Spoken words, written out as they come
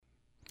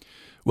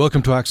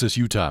Welcome to Access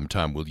Utah. I'm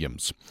Tom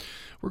Williams.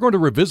 We're going to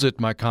revisit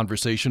my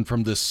conversation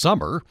from this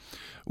summer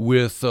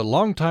with a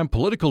longtime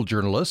political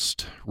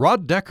journalist,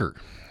 Rod Decker.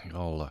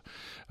 You'll,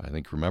 I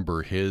think,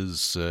 remember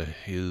his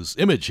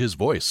image, his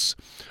voice.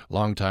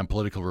 Longtime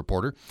political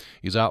reporter.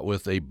 He's out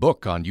with a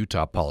book on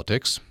Utah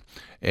politics.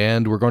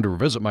 And we're going to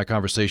revisit my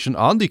conversation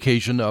on the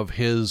occasion of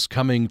his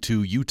coming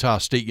to Utah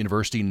State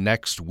University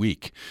next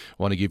week.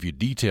 I want to give you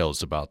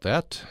details about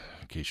that,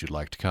 in case you'd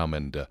like to come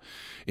and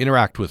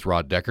interact with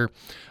Rod Decker.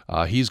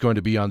 He's going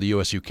to be on the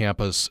USU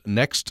campus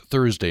next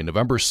Thursday,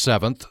 November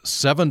 7th,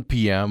 7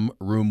 p.m.,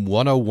 room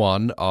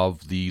 101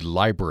 of the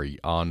library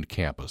on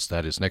campus.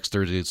 That is next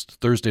Thursday. It's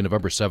Thursday,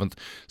 November 7th,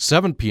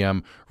 7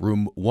 p.m.,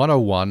 room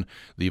 101.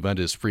 The event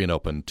is free and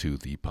open to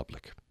the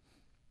public.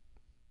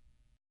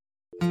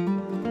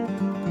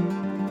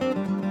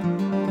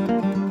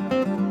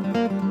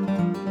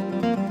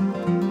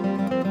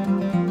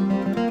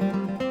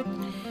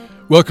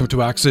 Welcome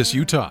to Access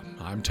Utah.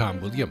 I'm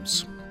Tom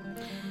Williams.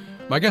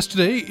 My guest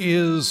today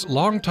is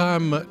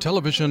longtime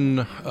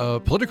television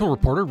political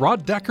reporter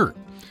Rod Decker.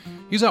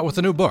 He's out with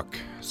a new book.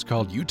 It's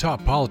called Utah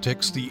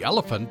Politics, The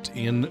Elephant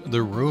in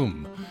the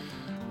Room.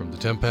 From the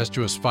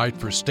tempestuous fight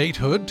for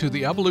statehood to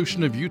the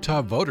evolution of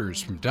Utah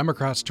voters from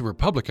Democrats to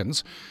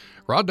Republicans,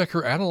 Rod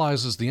Decker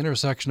analyzes the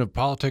intersection of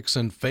politics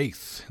and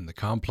faith in the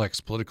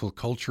complex political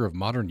culture of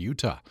modern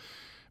Utah.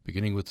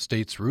 Beginning with the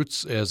state's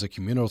roots as a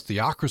communal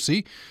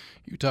theocracy,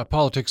 Utah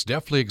Politics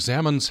deftly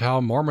examines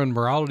how Mormon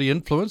morality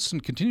influenced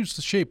and continues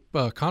to shape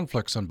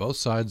conflicts on both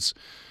sides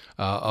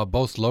of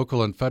both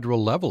local and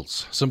federal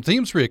levels. Some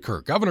themes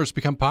reoccur. Governors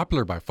become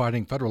popular by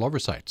fighting federal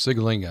oversight,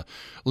 signaling a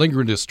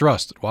lingering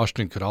distrust that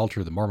Washington could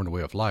alter the Mormon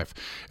way of life.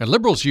 And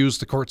liberals use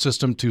the court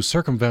system to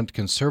circumvent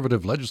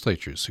conservative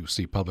legislatures who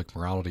see public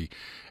morality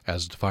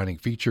as a defining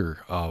feature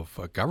of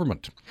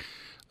government.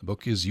 The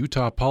book is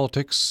Utah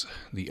Politics,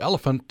 The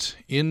Elephant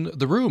in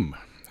the Room.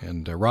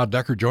 And Rod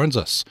Decker joins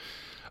us.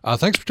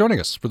 Thanks for joining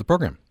us for the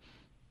program.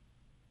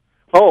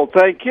 Oh,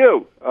 thank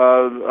you.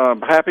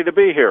 I'm happy to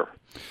be here.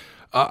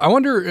 I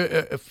wonder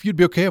if you'd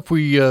be okay if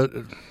we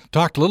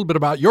talked a little bit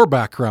about your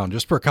background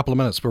just for a couple of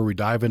minutes before we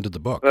dive into the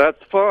book.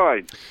 That's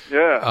fine.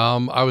 Yeah.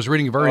 I was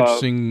reading a very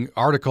interesting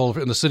article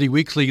in the City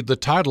Weekly. The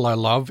title I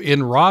love,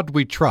 "In Rod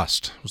We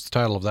Trust," was the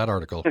title of that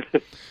article.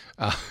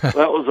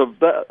 That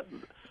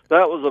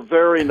was a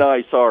very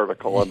nice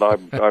article, and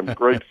I'm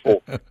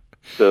grateful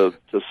to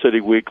City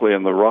Weekly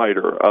and the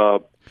writer.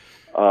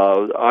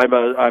 I'm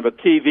a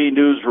TV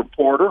news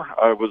reporter.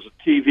 I was a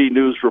TV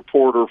news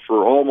reporter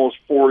for almost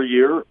 40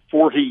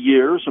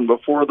 years, and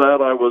before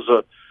that, I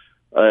was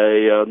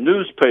a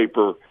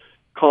newspaper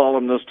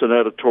columnist and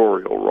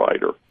editorial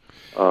writer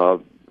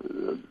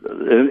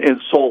in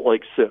Salt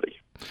Lake City.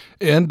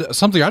 And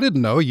something I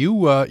didn't know, you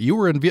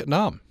were in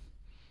Vietnam.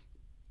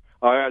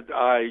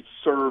 I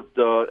served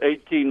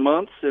 18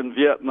 months in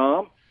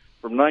Vietnam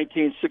from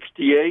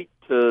 1968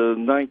 to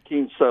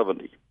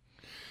 1970.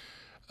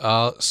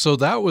 So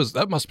that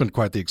must have been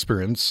quite the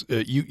experience.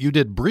 You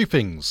did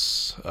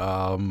briefings,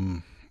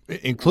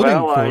 including.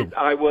 Well,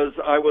 I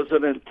was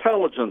an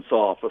intelligence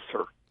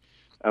officer,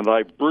 and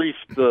I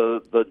briefed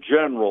the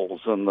generals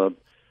and the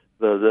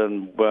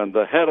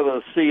head of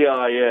the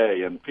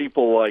CIA and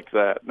people like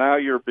that. Now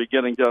you're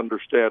beginning to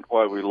understand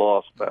why we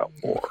lost that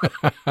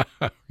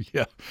war.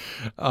 Yeah.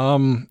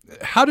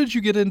 How did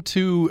you get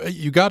into?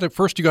 You got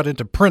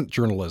into print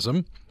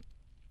journalism.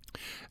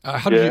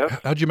 How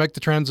did you make the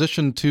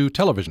transition to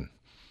television?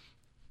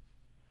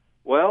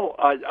 Well,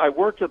 I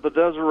worked at the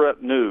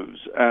Deseret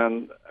News,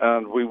 and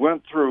we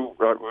went through.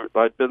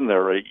 I'd been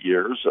there 8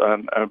 years,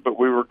 but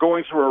we were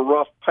going through a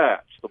rough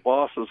patch. The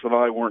bosses and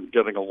I weren't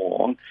getting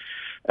along,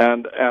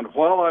 and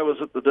while I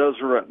was at the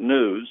Deseret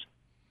News,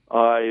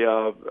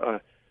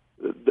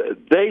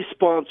 they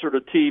sponsored a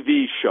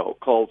TV show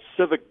called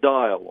Civic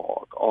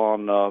Dialogue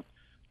on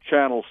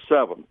Channel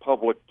 7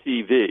 Public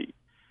TV.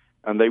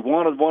 And they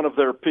wanted one of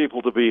their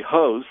people to be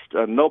host,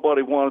 and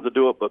nobody wanted to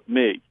do it but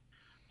me.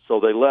 So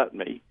they let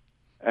me.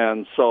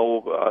 And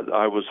so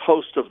I was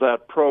host of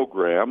that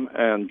program,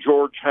 and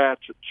George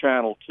Hatch at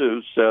Channel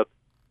 2 said,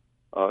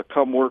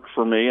 come work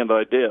for me, and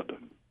I did.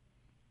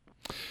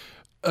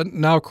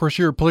 Now, of course,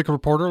 you're a political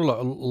reporter,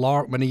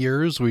 many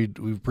years. We've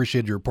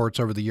appreciated your reports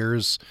over the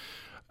years.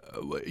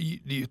 Do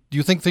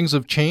you think things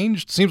have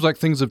changed? It seems like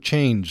things have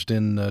changed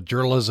in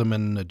journalism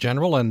in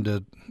general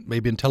and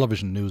maybe in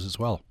television news as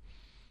well.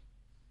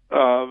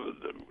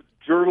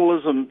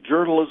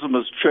 Journalism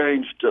has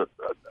changed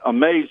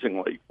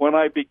amazingly. When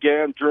I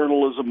began,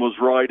 journalism was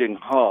riding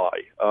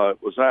high.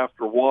 It was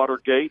after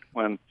Watergate,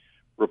 when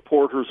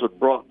reporters had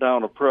brought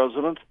down a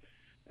president,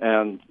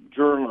 and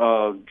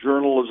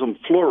journalism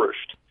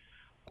flourished.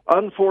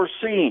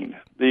 Unforeseen,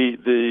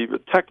 the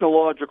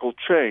technological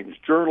change.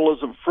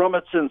 Journalism, from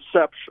its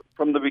inception,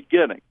 from the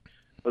beginning,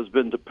 has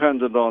been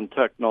dependent on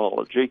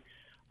technology,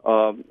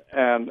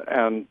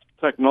 and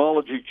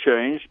technology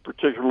changed,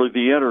 particularly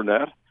the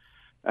internet.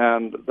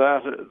 and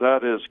that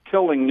is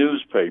killing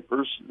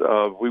newspapers.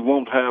 We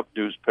won't have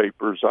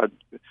newspapers.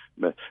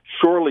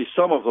 Surely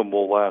some of them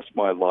will last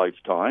my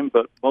lifetime,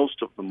 but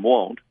most of them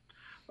won't.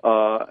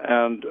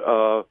 And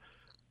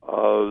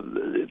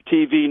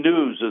TV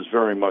news is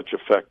very much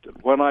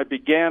affected. When I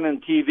began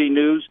in TV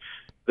news,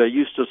 they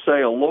used to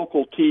say a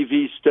local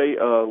TV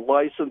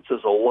license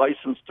is a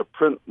license to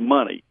print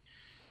money.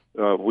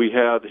 We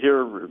had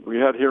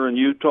here in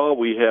Utah,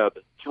 we had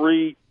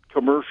 3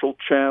 commercial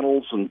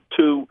channels and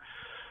 2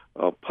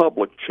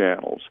 public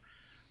channels.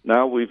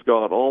 Now we've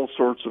got all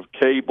sorts of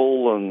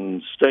cable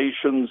and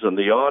stations, and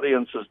the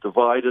audience is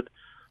divided.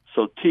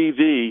 So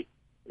TV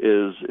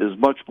is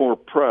much more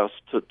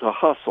pressed to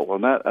hustle,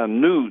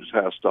 and news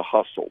has to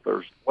hustle.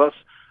 There's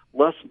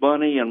less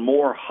money and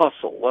more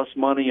hustle, less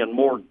money and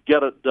more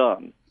get it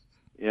done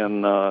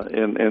in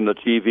the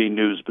TV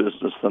news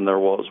business than there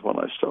was when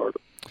I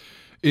started.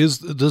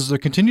 Does there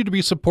continue to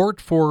be support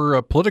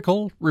for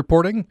political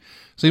reporting?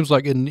 Seems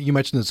like, and you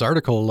mentioned this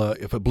article,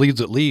 if it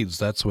bleeds, it leads.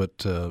 That's what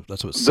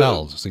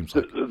sells. It seems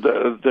like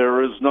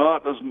there is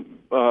not as.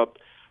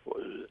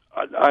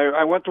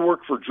 I went to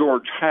work for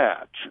George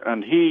Hatch,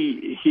 and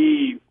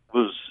he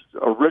was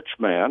a rich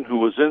man who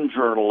was in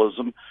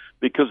journalism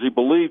because he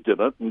believed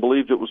in it and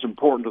believed it was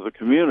important to the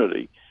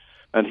community,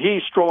 and he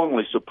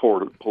strongly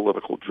supported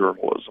political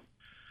journalism.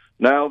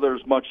 Now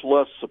there's much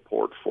less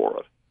support for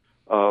it.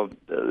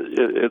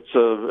 It's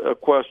a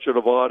question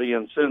of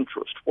audience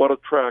interest. What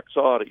attracts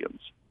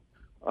audience?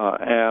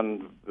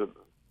 And the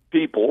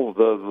people,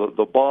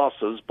 the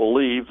bosses,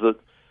 believe that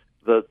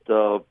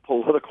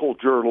political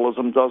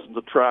journalism doesn't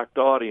attract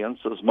audience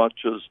as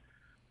much as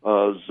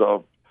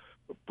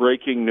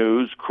breaking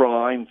news,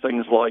 crime,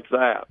 things like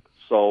that.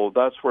 So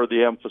that's where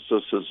the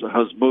emphasis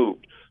has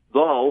moved.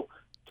 Though,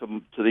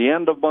 to the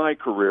end of my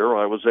career,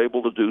 I was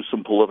able to do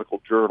some political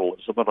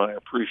journalism, and I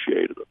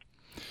appreciated it.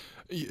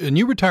 And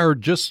you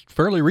retired just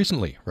fairly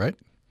recently, right?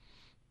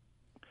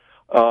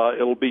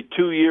 It'll be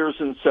 2 years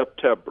in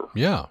September.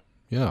 Yeah.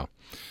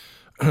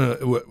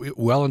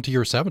 Well into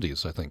your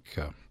 70s, I think.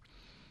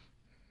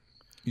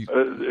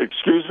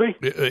 Excuse me?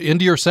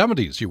 Into your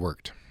 70s you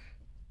worked.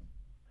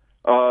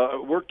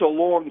 Worked a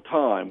long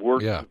time.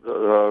 Yeah.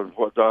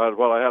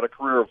 I had a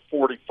career of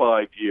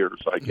 45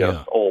 years, I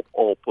guess,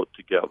 all put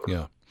together.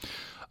 Yeah.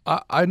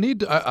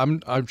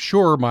 I'm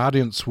sure my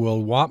audience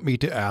will want me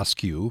to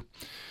ask you,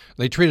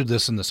 they treated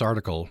this in this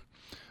article,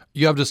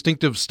 you have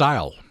distinctive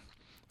style.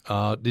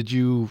 Did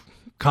you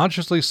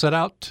consciously set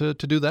out to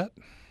do that?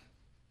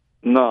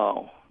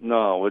 No,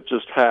 it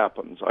just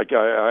happens. I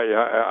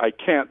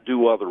can't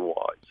do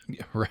otherwise.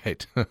 Yeah,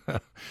 right.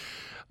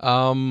 Well,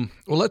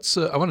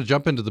 I want to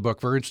jump into the book.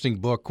 Very interesting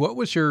book. What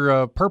was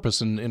your purpose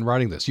in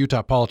writing this?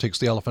 Utah Politics,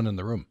 The Elephant in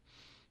the Room.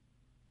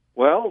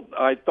 Well,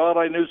 I thought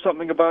I knew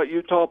something about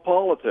Utah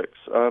politics,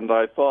 and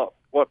I thought,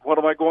 what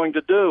am I going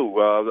to do?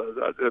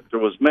 It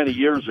was many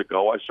years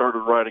ago. I started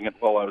writing it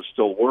while I was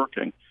still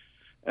working,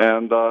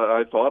 and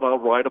I thought I'll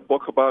write a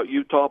book about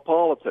Utah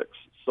politics.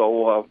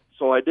 So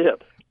I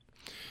did.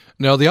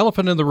 Now, the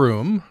elephant in the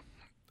room,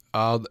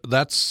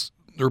 that's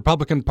the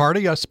Republican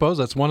Party, I suppose.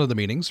 That's one of the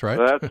meanings, right?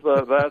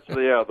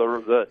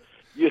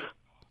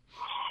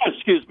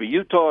 Excuse me.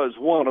 Utah is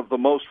one of the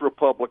most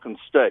Republican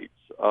states.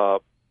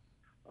 Of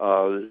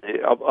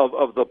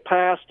the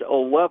past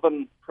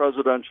 11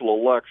 presidential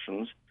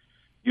elections,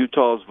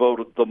 Utah has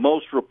voted the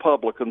most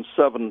Republican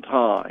 7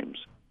 times.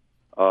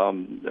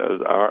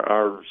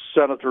 Our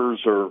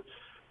senators are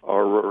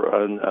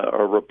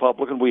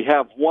Republican. We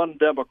have one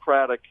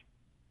Democratic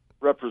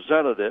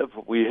representative.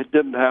 We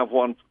didn't have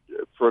one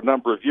for a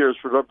number of years.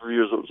 For a number of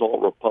years, it was all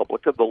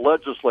Republican. The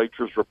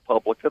legislature's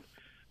Republican.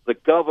 The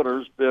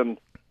governor's been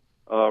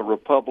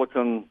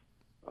Republican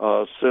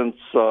since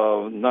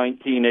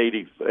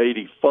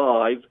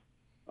 1985.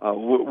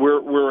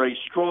 We're a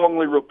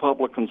strongly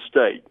Republican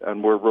state,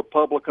 and we're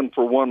Republican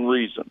for one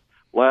reason: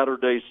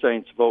 Latter-day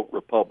Saints vote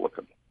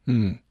Republican.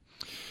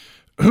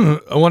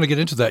 I want to get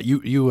into that.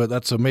 You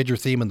that's a major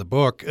theme in the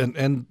book,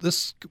 and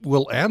this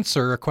will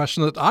answer a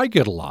question that I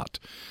get a lot.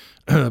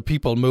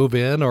 People move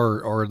in,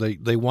 or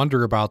they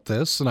wonder about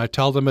this, and I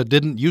tell them it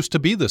didn't used to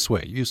be this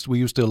way. We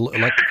used to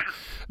elect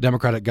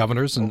Democratic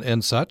governors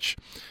and such.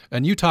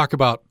 And you talk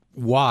about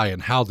why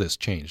and how this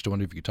changed. I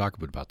wonder if you could talk a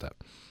bit about that.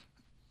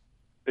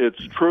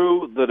 It's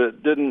true that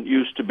it didn't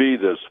used to be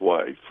this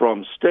way.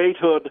 From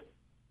statehood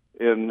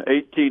in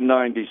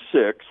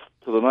 1896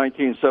 to the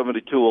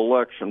 1972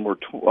 election were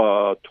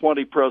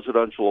 20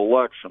 presidential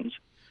elections.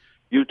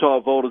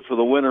 Utah voted for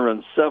the winner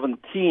in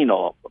 17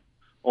 of them.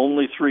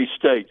 Only 3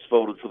 states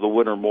voted for the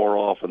winner more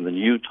often than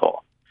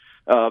Utah.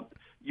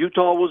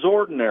 Utah was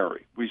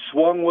ordinary. We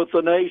swung with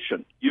the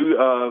nation.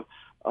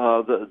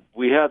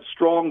 We had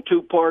strong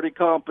 2-party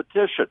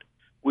competition.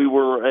 We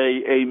were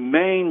a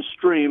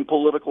mainstream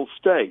political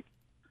state.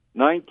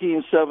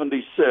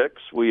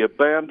 1976, we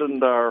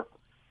abandoned our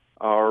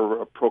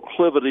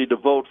proclivity to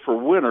vote for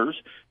winners,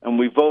 and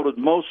we voted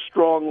most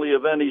strongly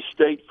of any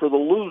state for the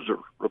loser,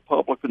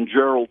 Republican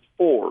Gerald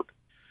Ford.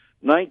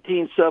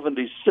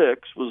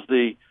 1976 was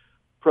the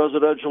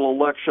presidential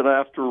election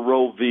after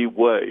Roe v.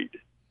 Wade.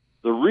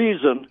 The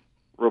reason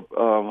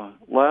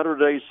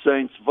Latter-day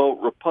Saints vote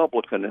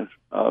Republican,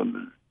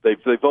 they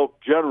vote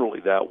generally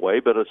that way,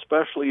 but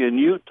especially in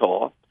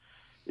Utah,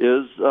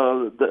 is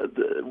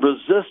the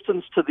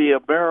resistance to the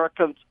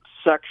American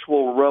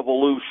sexual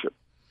revolution.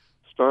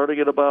 Starting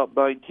at about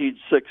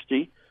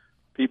 1960,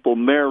 people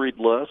married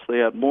less. They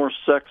had more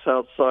sex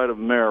outside of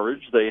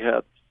marriage. They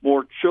had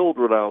more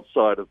children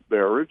outside of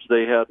marriage.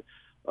 They had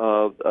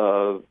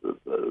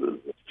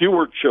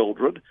fewer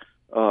children.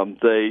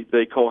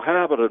 They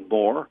cohabited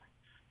more.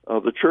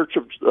 The Church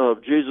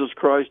of Jesus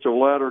Christ of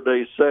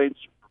Latter-day Saints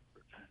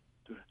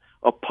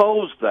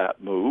opposed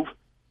that move,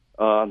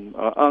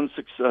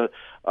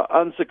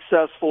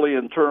 unsuccessfully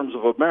in terms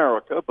of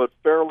America, but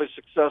fairly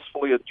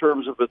successfully in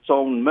terms of its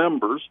own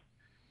members.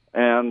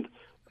 And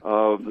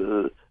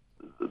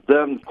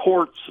then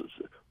courts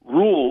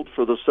ruled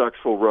for the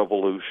sexual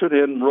revolution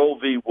in Roe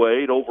v.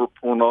 Wade over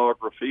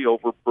pornography,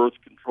 over birth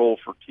control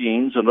for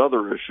teens, and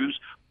other issues.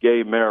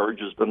 Gay marriage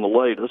has been the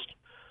latest.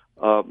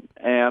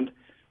 And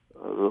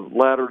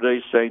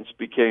Latter-day Saints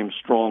became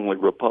strongly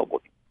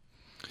Republican.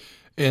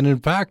 And in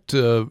fact,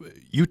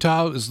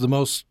 Utah is the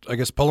most, I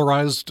guess,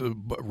 polarized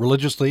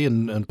religiously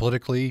and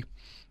politically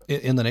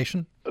in the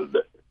nation?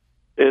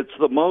 It's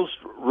the most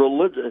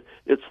religious.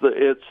 It's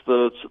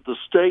the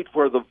state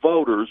where the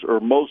voters are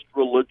most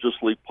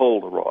religiously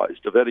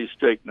polarized of any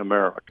state in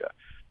America.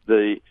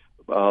 The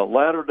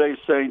Latter-day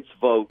Saints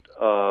vote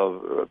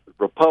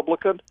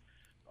Republican.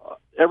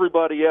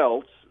 Everybody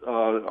else,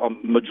 a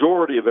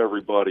majority of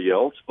everybody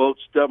else,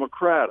 votes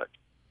Democratic.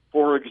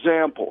 For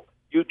example,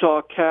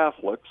 Utah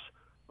Catholics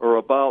are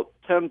about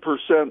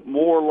 10%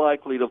 more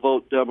likely to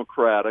vote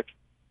Democratic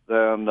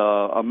than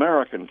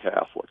American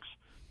Catholics.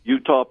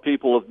 Utah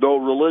people of no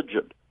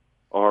religion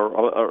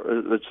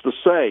are it's the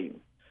same.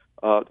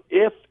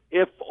 If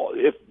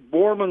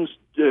Mormons,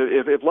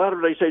 if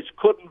Latter-day Saints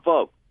couldn't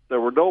vote, there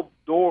were no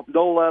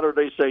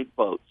Latter-day Saint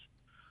votes.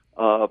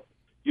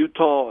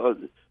 Utah,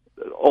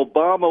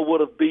 Obama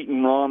would have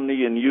beaten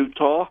Romney in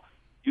Utah.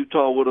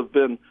 Utah would have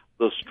been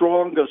the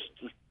strongest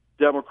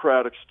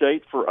Democratic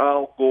state for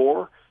Al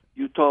Gore.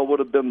 Utah would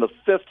have been the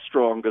fifth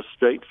strongest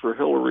state for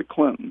Hillary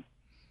Clinton.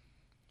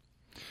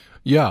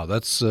 Yeah,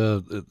 that's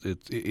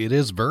it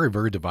is very,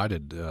 very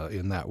divided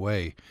in that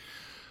way.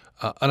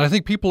 And I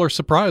think people are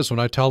surprised when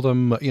I tell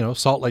them,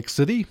 Salt Lake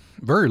City,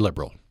 very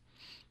liberal.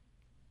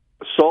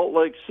 Salt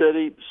Lake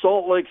City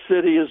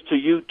is to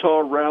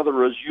Utah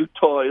rather as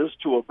Utah is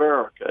to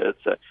America.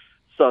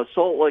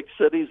 Salt Lake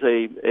City's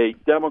a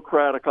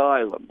democratic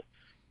island.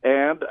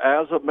 And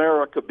as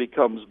America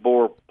becomes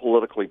more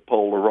politically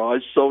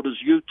polarized, so does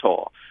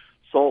Utah.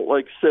 Salt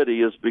Lake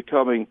City is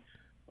becoming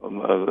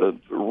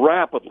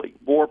rapidly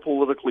more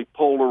politically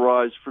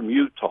polarized from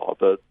Utah.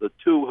 The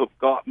two have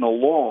gotten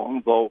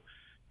along, though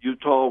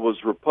Utah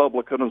was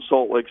Republican and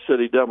Salt Lake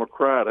City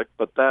Democratic,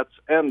 but that's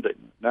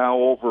ending. Now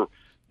over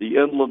the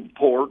inland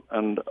port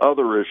and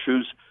other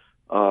issues,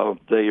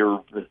 they're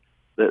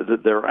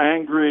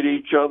angry at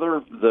each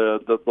other,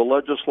 the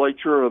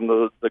legislature and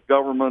the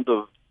government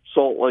of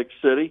Salt Lake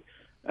City,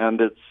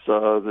 and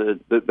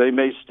they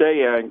may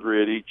stay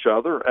angry at each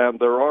other, and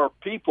there are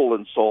people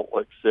in Salt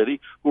Lake City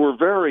who are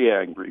very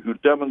angry, who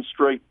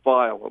demonstrate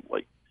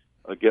violently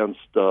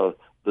against the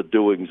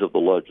doings of the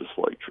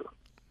legislature.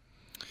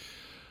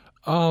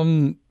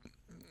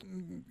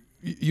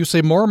 You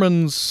say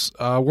Mormons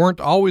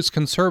weren't always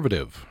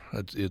conservative.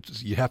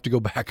 You have to go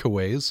back a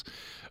ways.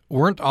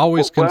 Weren't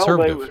always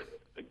conservative.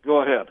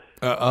 Go ahead.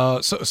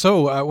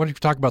 So why don't you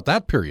talk about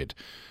that period?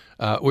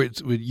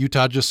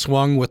 Utah just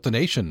swung with the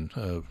nation,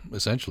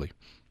 essentially.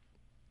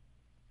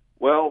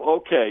 Well,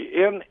 okay.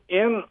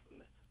 In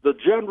the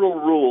general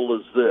rule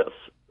is this.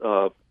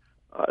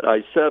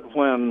 I said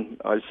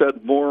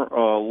more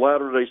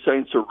Latter-day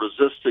Saints are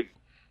resisting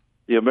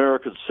the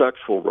American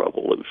sexual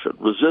revolution,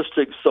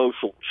 resisting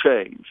social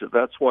change, and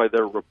that's why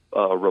they're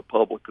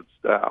Republicans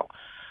now.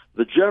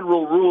 The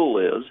general rule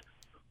is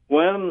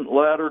when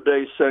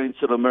Latter-day Saints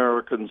and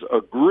Americans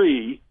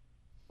agree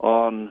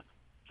on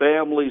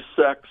family,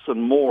 sex,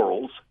 and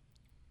morals,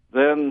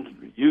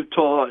 then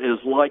Utah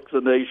is like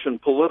the nation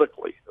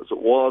politically, as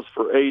it was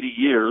for 80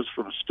 years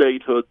from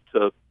statehood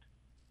to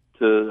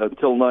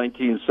until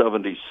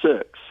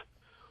 1976.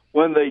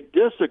 When they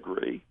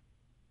disagree,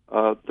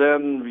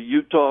 then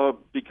Utah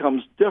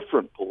becomes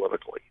different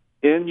politically.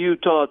 In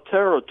Utah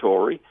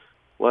territory,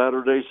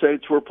 Latter-day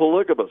Saints were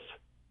polygamous.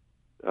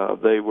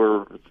 They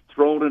were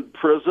thrown in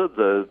prison.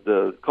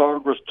 The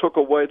Congress took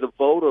away the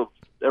vote of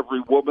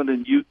every woman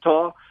in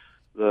Utah.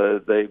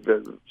 They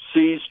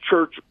seized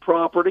church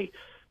property,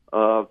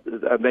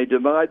 and they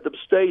denied them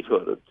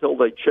statehood until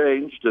they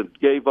changed and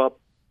gave up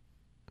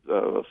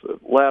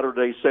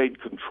Latter-day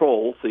Saint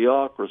control,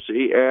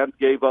 theocracy, and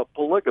gave up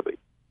polygamy.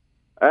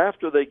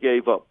 After they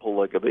gave up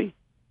polygamy,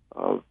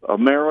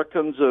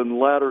 Americans and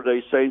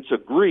Latter-day Saints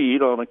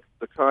agreed on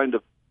the kind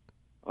of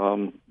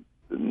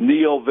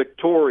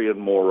neo-Victorian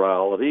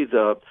morality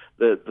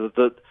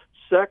that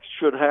sex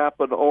should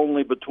happen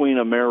only between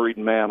a married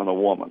man and a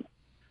woman.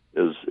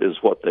 is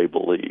what they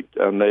believed,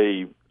 and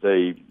they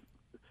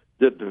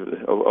did.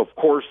 Of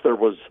course, there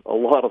was a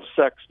lot of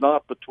sex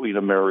not between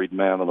a married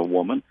man and a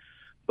woman,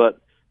 but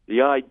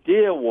the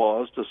idea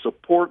was to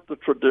support the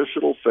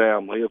traditional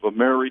family of a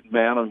married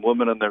man and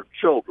woman and their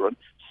children.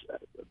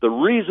 The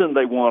reason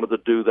they wanted to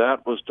do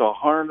that was to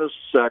harness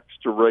sex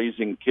to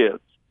raising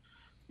kids.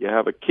 You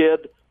have a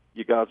kid,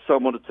 you got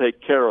someone to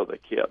take care of the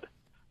kid,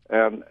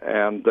 and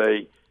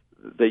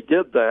they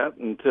did that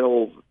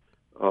until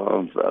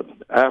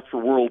after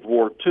World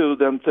War II.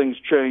 Then things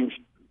changed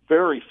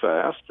very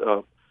fast.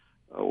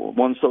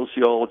 One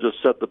sociologist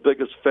said the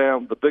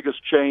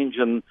biggest change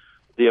in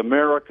the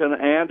American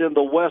and in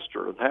the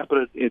Western, it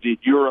happened in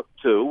Europe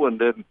too, and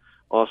then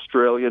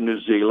Australia, New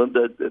Zealand,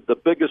 the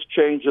biggest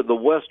change in the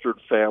Western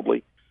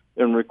family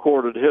in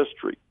recorded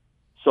history.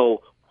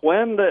 So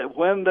when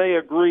they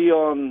agree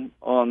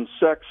on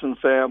sex and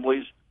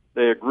families,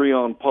 they agree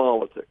on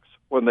politics.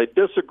 When they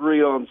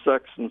disagree on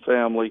sex and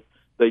family,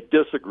 they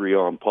disagree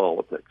on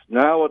politics.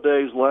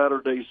 Nowadays,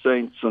 Latter-day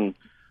Saints and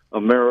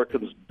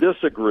Americans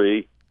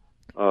disagree.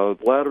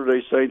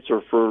 Latter-day Saints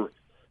are for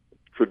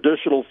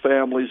traditional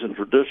families and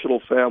traditional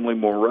family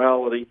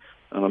morality,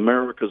 and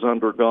America's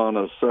undergone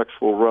a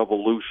sexual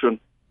revolution,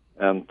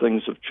 and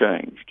things have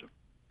changed.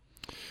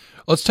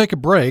 Let's take a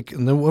break,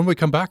 and then when we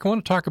come back, I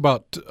want to talk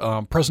about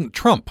President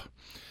Trump.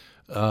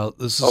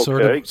 This is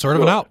sort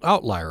of an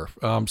outlier.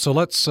 So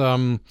let's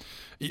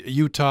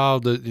Utah,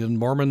 the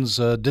Mormons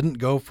didn't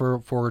go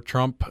for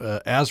Trump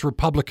as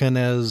Republican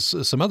as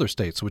some other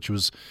states, which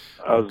was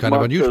kind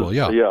of unusual.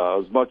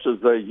 As much as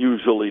they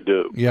usually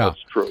do. Yeah,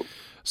 that's true.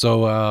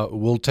 So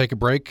we'll take a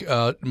break.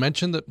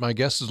 Mention that my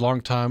guest is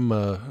longtime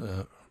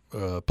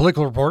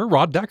political reporter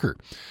Rod Decker.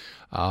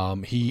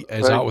 He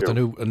is out with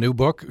a new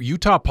book,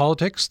 Utah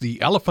Politics: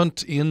 The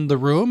Elephant in the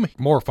Room.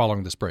 More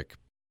following this break.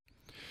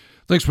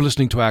 Thanks for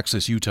listening to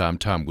Access Utah. I'm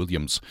Tom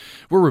Williams.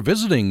 We're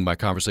revisiting my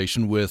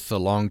conversation with a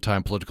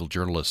longtime political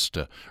journalist,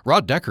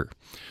 Rod Decker.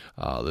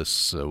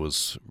 This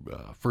was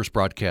first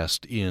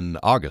broadcast in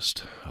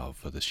August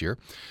of this year.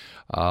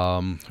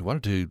 I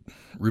wanted to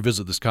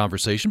revisit this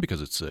conversation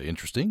because it's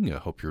interesting. I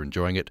hope you're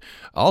enjoying it.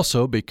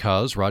 Also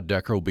because Rod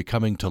Decker will be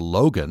coming to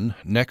Logan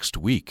next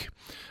week.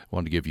 I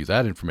wanted to give you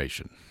that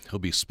information. He'll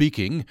be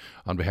speaking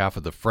on behalf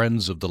of the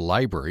Friends of the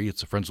Library.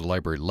 It's a Friends of the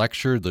Library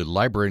lecture. The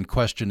library in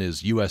question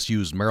is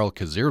USU's Merrill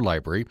Kazir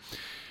Library.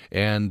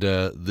 And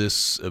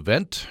this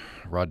event,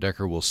 Rod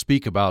Decker will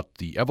speak about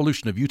the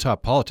evolution of Utah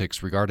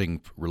politics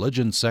regarding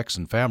religion, sex,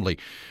 and family.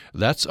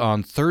 That's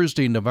on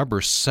Thursday,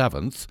 November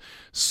 7th,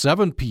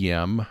 7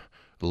 p.m.,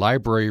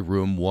 Library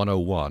Room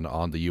 101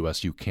 on the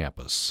USU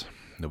campus.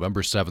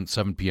 November 7th,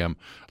 7 p.m.,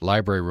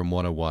 Library Room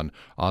 101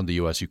 on the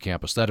USU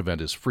campus. That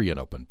event is free and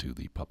open to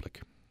the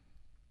public.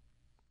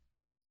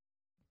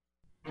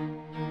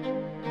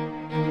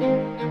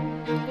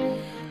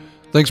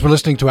 Thanks for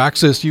listening to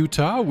Access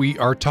Utah. We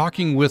are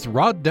talking with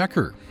Rod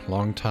Decker,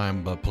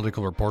 longtime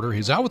political reporter.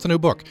 He's out with a new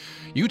book,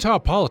 Utah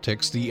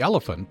Politics: The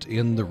Elephant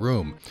in the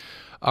Room.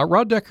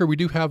 Rod Decker, we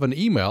do have an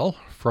email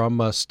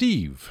from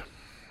Steve.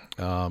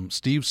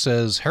 Steve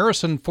says,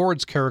 Harrison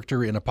Ford's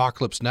character in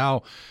Apocalypse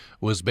Now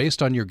was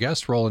based on your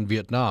guest role in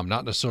Vietnam,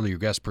 not necessarily your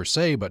guest per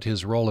se, but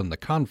his role in the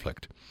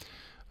conflict.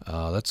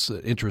 That's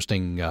an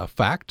interesting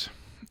fact.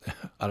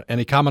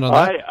 Any comment on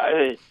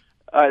that?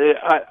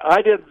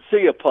 I didn't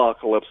see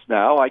Apocalypse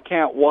Now. I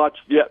can't watch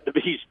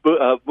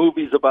Vietnamese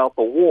movies about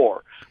the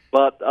war,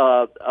 but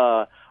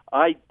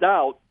I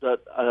doubt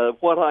that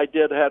what I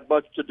did had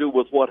much to do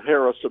with what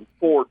Harrison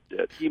Ford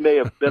did. He may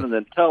have been an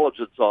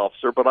intelligence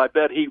officer, but I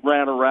bet he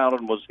ran around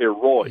and was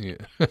heroic.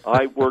 Yeah.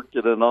 I worked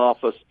in an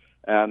office,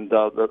 and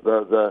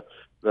the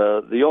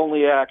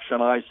only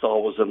action I saw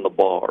was in the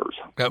bars.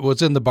 That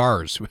was in the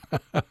bars.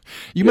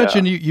 You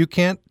mentioned you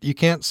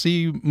can't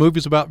see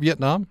movies about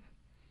Vietnam.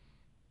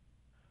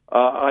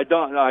 I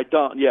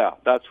don't. Yeah,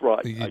 that's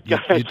right. You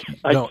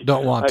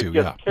don't want to.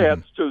 I guess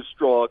too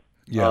strong.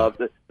 Yeah.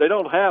 They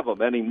don't have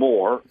them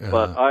anymore.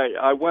 But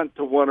I went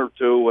to one or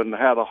two and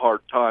had a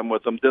hard time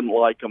with them. Didn't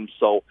like them,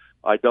 so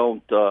I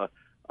didn't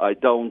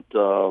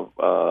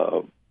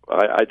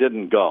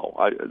go.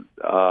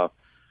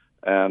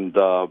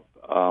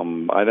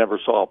 I never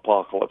saw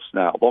Apocalypse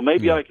Now. Well,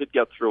 maybe I could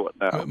get through it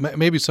now.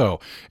 Maybe so.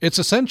 It's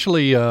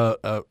essentially a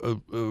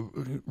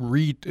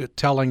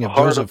retelling of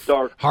Heart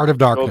of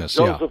Darkness.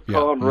 Joseph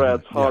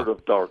Conrad's Heart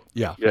of Darkness.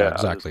 Yeah,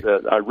 exactly.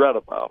 I read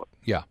about it.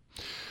 Yeah.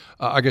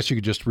 I guess you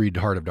could just read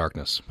Heart of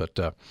Darkness. But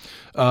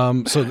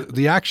so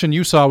the action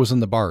you saw was in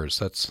the bars.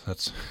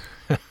 That's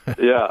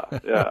yeah.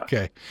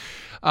 Okay.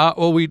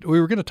 Well, we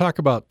were going to talk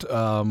about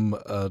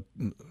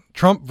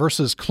Trump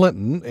versus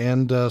Clinton,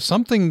 and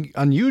something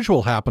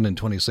unusual happened in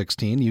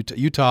 2016.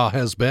 Utah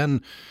has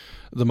been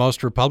the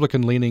most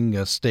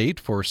Republican-leaning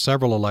state for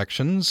several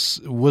elections.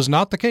 Was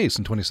not the case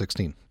in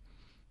 2016.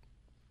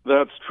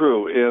 That's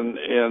true.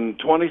 In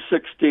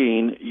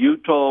 2016,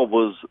 Utah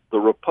was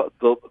the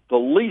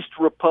least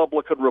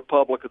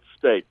Republican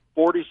state.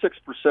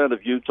 46%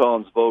 of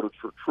Utahns voted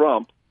for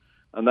Trump,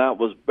 and that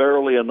was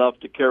barely enough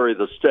to carry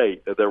the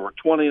state. There were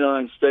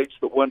 29 states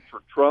that went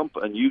for Trump,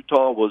 and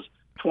Utah was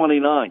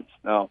 29th.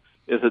 Now,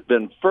 it had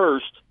been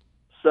first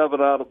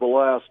 7 out of the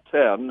last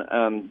 10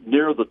 and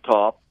near the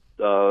top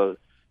in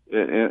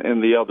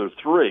the other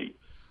 3.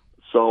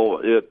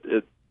 So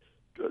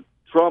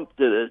Trump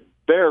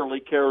barely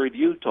carried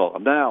Utah.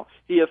 Now,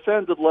 he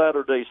offended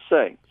Latter-day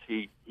Saints.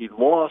 He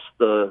lost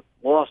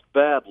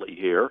badly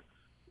here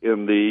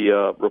in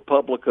the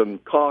Republican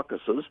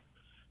caucuses.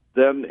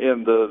 Then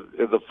in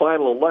the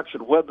final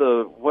election, when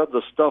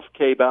the stuff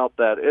came out,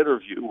 that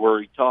interview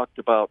where he talked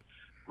about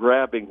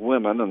grabbing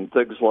women and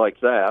things like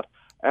that,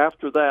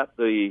 after that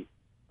the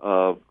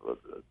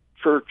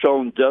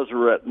church-owned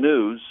Deseret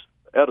News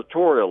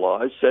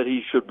editorialized, said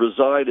he should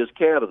resign his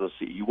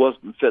candidacy. He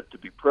wasn't fit to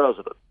be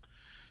president.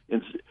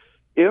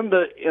 In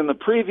the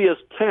previous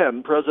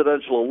 10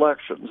 presidential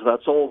elections,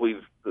 that's all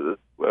we've.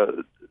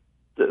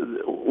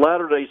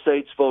 Latter-day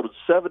Saints voted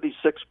 76%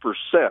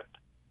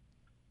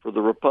 for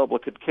the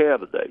Republican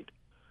candidate.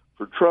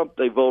 For Trump,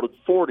 they voted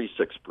 46%.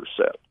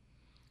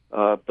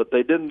 But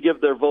they didn't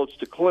give their votes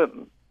to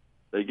Clinton.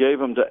 They gave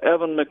them to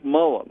Evan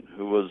McMullen,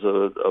 who was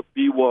a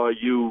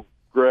BYU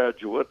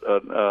graduate,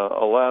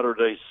 a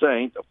Latter-day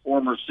Saint, a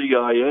former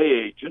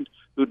CIA agent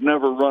who'd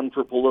never run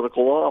for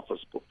political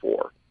office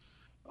before.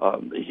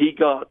 He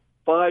got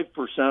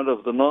 5%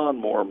 of the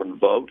non-Mormon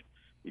vote.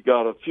 He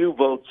got a few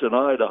votes in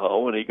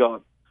Idaho, and he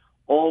got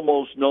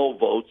almost no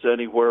votes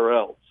anywhere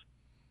else.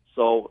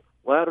 So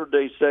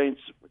Latter-day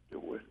Saints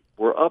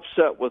were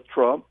upset with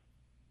Trump.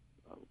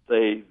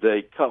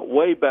 They cut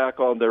way back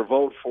on their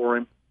vote for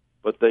him,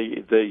 but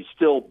they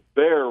still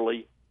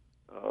barely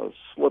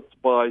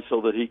slipped by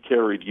so that he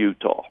carried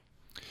Utah.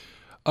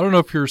 I don't know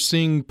if you're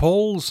seeing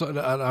polls.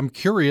 I'm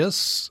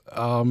curious.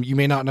 You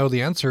may not know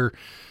the answer,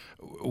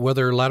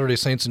 whether Latter-day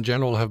Saints in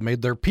general have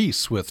made their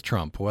peace with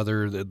Trump,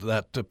 whether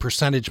that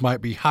percentage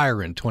might be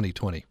higher in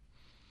 2020.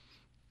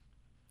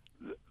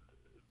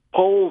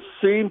 Polls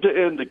seem to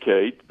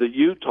indicate that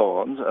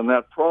Utahns, and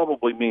that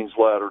probably means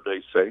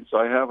Latter-day Saints.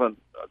 I haven't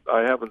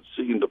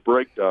seen the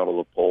breakdown of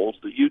the polls.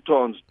 The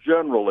Utahns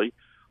generally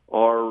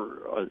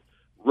are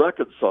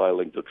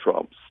reconciling to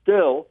Trump.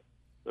 Still,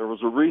 there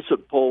was a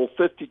recent poll,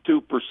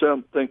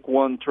 52% think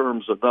one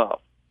term's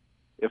enough.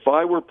 If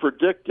I were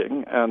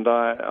predicting, and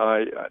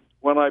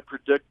when I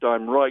predict,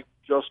 I'm right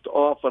just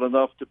often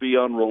enough to be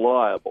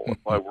unreliable.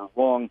 If I were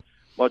wrong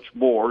much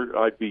more,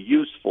 I'd be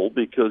useful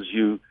because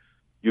you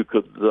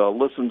could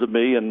listen to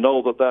me and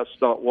know that that's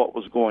not what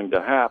was going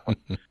to happen.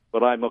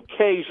 But I'm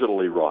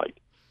occasionally right,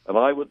 and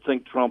I would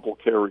think Trump will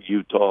carry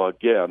Utah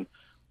again,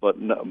 but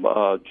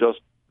just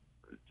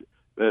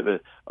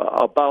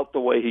about the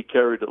way he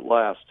carried it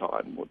last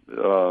time,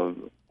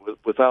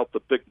 without the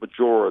big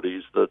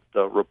majorities that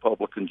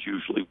Republicans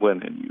usually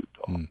win in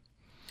Utah.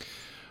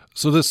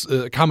 So this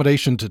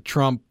accommodation to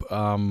Trump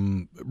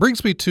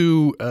brings me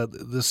to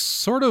this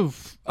sort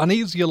of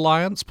uneasy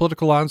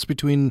political alliance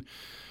between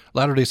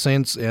Latter-day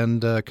Saints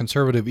and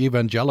conservative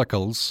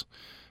evangelicals,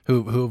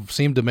 who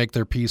seem to make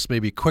their peace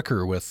maybe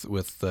quicker with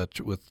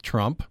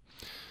Trump.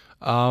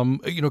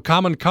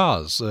 Common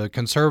cause,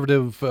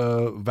 conservative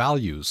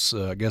values,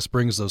 I guess,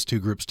 brings those two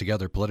groups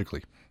together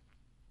politically.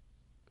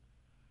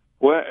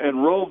 Well, in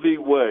Roe v.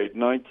 Wade,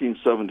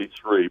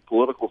 1973,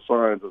 political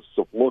scientists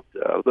have looked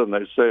at it, and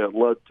they say it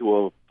led to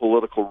a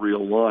political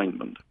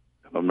realignment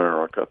in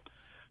America.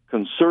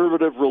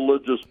 Conservative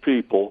religious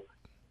people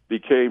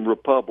became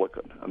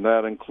Republican, and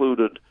that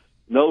included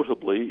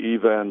notably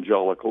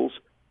evangelicals,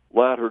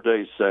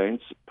 Latter-day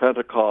Saints,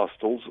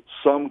 Pentecostals,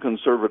 some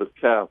conservative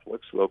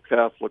Catholics, though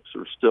Catholics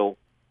are still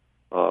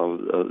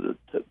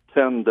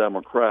 10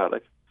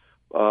 Democratic,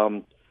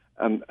 and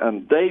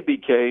they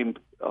became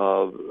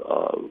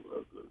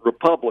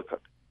Republican.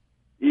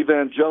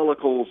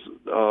 Evangelicals,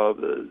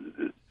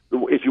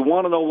 if you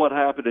want to know what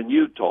happened in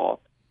Utah,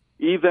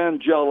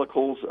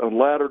 evangelicals and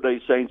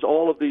Latter-day Saints,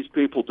 all of these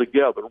people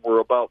together were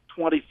about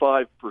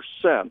 25%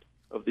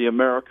 of the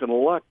American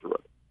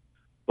electorate.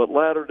 But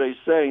Latter-day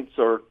Saints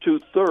are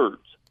 2/3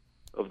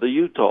 of the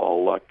Utah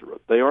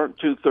electorate. They aren't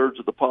 2/3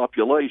 of the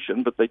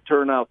population, but they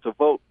turn out to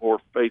vote more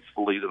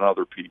faithfully than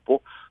other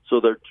people, so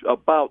they're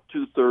about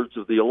 2/3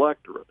 of the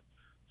electorate.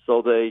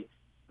 So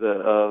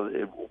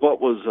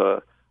what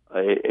was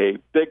a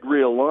big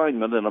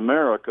realignment in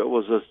America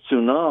was a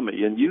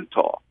tsunami in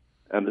Utah,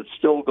 and it's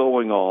still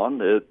going on.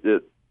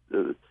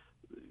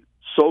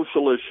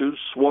 Social issues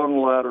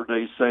swung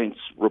Latter-day Saints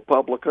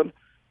Republican,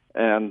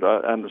 and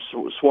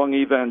swung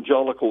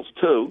evangelicals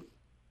too,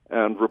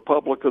 and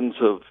Republicans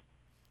have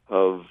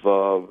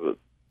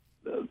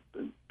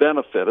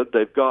benefited.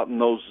 They've gotten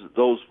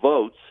those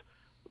votes,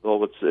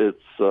 though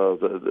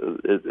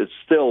it's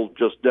still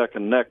just neck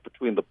and neck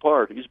between the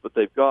parties, but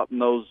they've gotten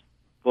those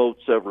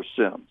votes ever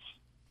since.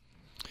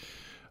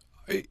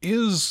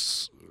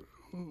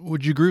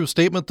 Would you agree with the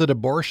statement that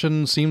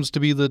abortion seems to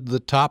be the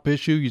top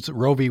issue? You said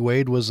Roe v.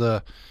 Wade was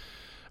a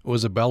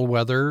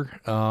bellwether.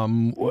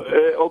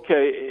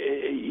 Okay,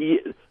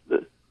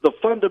 the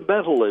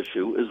fundamental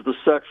issue is the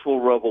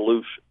sexual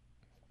revolution.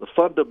 The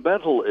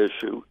fundamental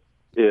issue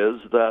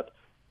is that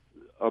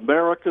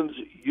Americans,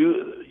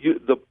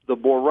 the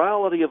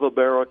morality of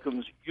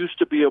Americans used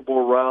to be a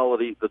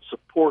morality that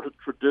supported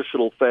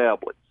traditional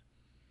families.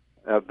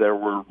 And there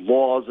were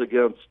laws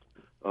against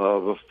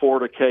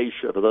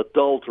fornication and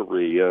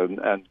adultery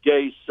and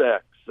gay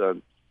sex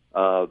and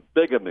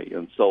bigamy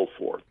and so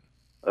forth.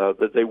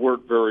 That they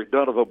weren't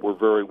none of them were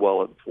very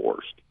well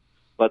enforced.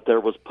 But there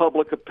was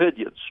public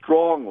opinion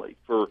strongly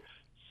for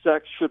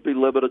sex should be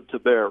limited to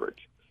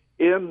marriage.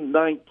 In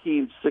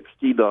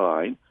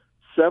 1969,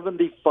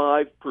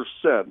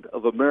 75%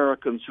 of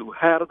Americans who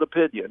had an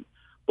opinion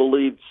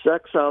believed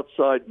sex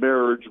outside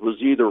marriage was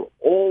either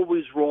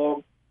always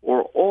wrong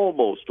or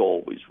almost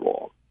always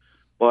wrong.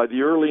 By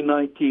the early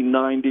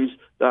 1990s,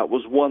 that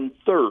was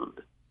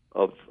 1/3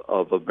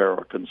 of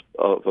Americans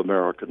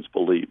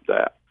believed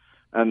that.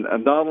 And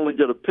not only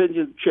did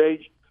opinion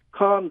change,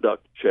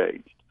 conduct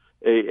changed.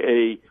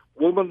 An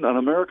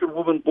American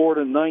woman born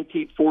in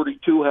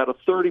 1942 had a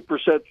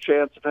 30%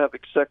 chance of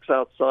having sex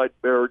outside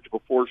marriage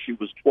before she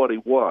was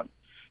 21.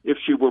 If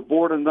she were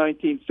born in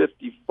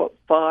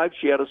 1955,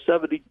 she had a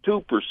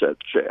 72%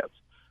 chance.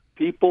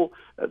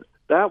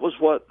 That's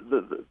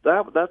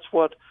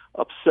what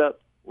upset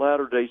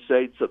Latter-day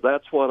Saints, and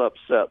that's what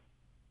upset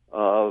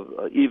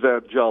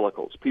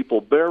evangelicals.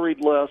 People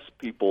married less,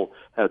 people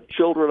had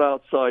children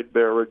outside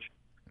marriage,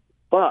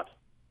 but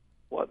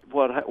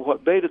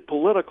what made it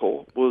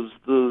political was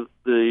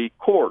the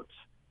courts,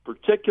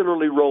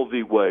 particularly Roe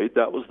v. Wade,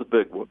 that was the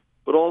big one,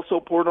 but also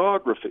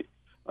pornography.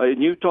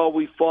 In Utah,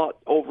 we fought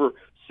over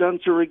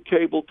censoring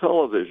cable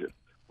television.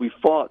 We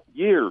fought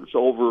years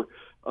over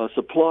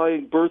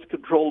supplying birth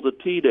control to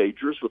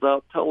teenagers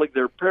without telling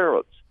their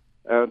parents.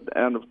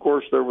 And of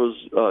course, there was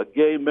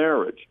gay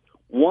marriage,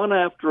 one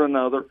after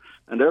another,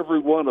 and every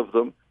one of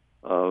them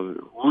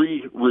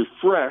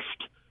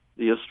refreshed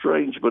the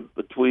estrangement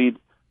between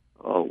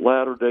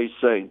Latter-day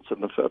Saints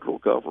and the federal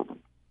government.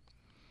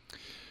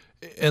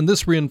 And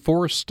this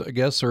reinforced, I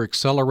guess, or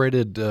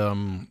accelerated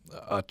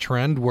a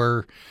trend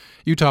where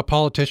Utah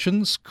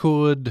politicians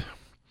could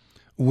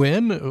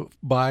win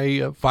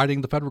by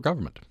fighting the federal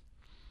government.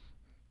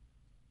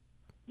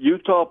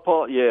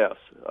 Yes.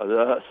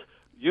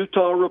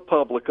 Utah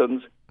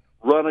Republicans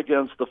run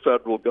against the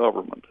federal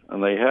government,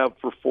 and they have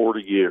for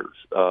 40 years.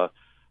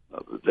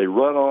 They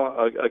run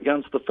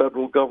against the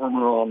federal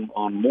government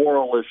on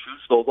moral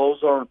issues, though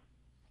those aren't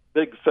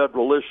big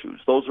federal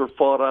issues. Those are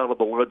fought out of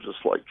the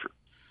legislature.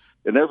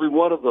 In every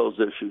one of those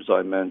issues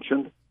I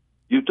mentioned,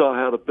 Utah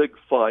had a big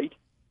fight.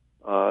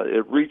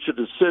 It reached a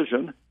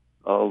decision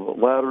of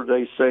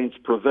Latter-day Saints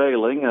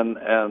prevailing,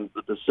 and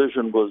the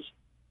decision was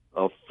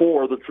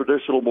for the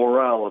traditional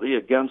morality,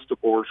 against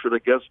abortion,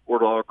 against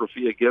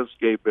pornography, against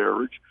gay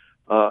marriage.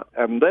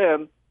 And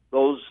then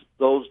those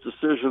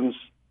decisions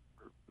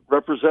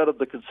represented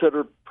the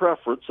considered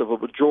preference of a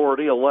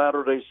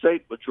Latter-day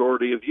Saint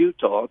majority of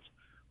Utahns,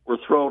 were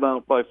thrown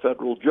out by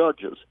federal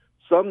judges.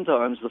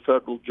 Sometimes the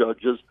federal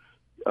judges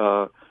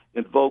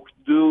invoked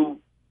new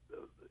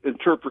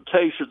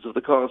interpretations of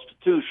the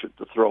Constitution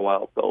to throw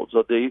out those.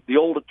 The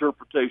old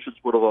interpretations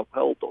would have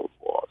upheld those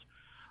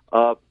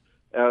laws.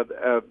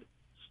 And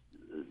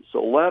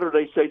so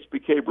Latter-day Saints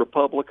became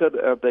Republican,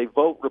 and they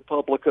vote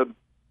Republican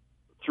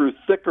through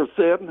thick or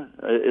thin.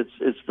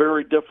 It's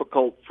very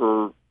difficult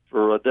for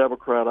a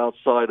Democrat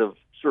outside of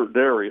certain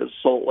areas,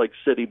 Salt Lake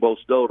City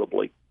most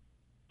notably,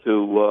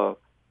 to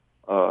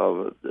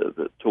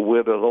win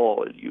at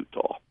all in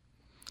Utah.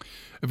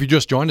 If you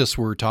just joined us,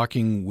 we're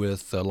talking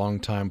with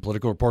longtime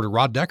political reporter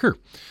Rod Decker.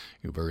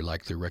 You very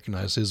likely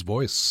recognize his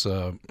voice.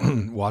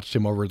 Watched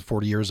him over the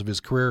 40 years of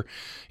his career.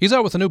 He's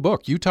out with a new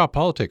book, Utah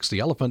Politics, The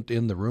Elephant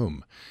in the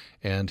Room.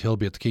 And he'll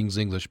be at the King's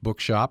English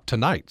Bookshop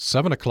tonight,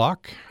 7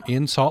 o'clock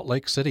in Salt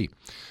Lake City.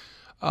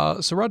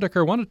 So, Rod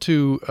Decker, I wanted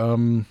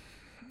to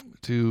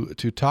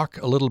talk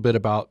a little bit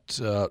about,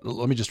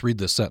 let me just read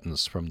this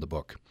sentence from the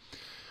book.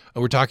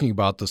 We're talking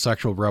about the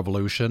sexual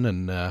revolution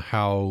and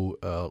how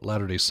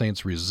Latter-day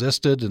Saints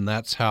resisted, and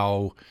that's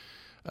how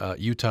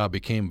Utah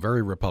became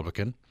very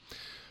Republican.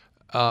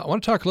 I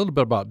want to talk a little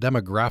bit about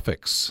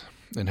demographics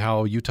and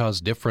how Utah's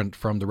different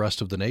from the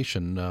rest of the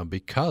nation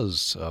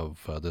because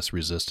of this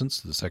resistance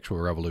to the sexual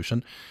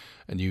revolution.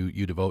 And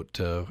you devote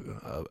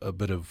a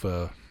bit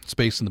of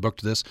space in the book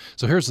to this.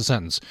 So here's the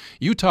sentence.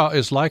 Utah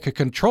is like a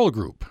control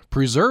group,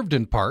 preserved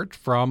in part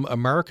from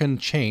American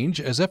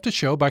change, as if to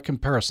show by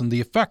comparison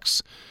the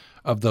effects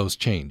of those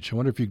change. I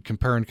wonder if you'd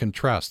compare and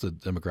contrast the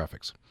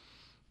demographics.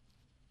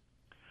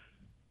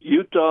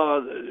 Utah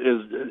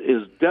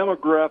is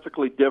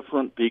demographically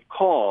different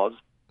because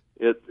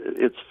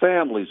its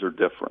families are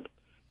different.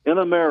 In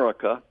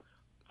America,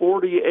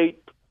 48%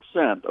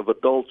 of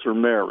adults are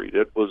married.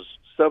 It was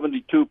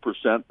 72%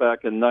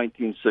 back in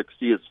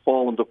 1960. It's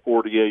fallen to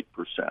 48%.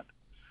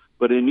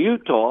 But in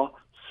Utah,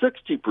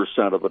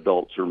 60% of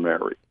adults are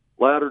married.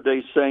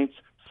 Latter-day Saints,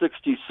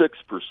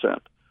 66%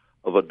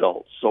 of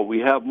adults. So we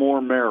have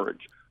more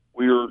marriage.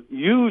 We are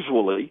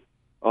usually,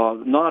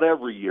 not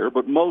every year,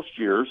 but most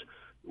years,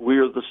 we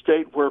are the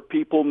state where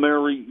people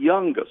marry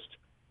youngest.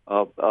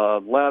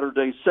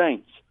 Latter-day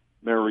Saints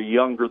marry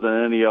younger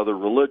than any other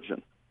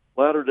religion.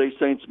 Latter-day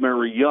Saints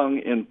marry young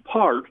in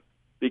part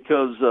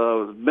because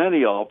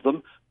many of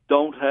them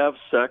don't have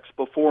sex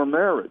before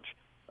marriage.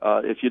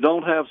 If you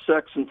don't have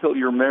sex until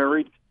you're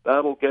married,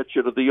 that'll get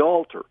you to the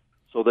altar.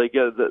 So they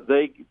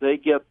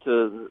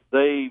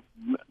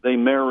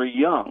marry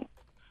young.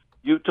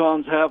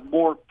 Utahns have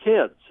more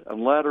kids,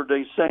 and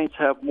Latter-day Saints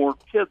have more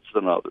kids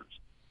than others.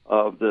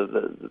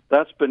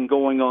 That's been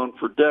going on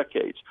for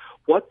decades.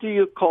 What do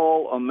you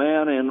call a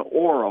man in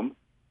Orem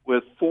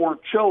with 4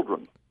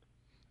 children?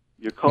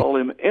 You call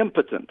him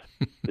impotent.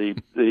 We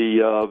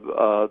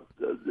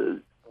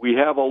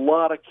have a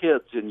lot of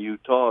kids in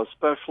Utah,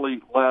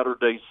 especially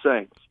Latter-day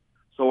Saints.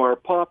 So our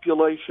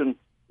population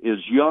is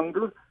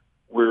younger.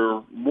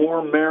 We're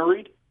more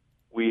married.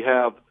 We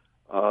have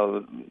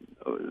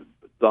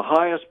the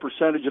highest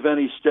percentage of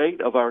any state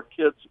of our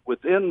kids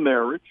within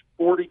marriage.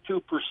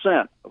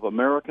 42% of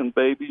American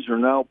babies are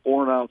now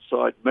born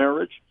outside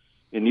marriage.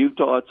 In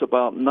Utah, it's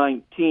about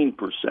 19%.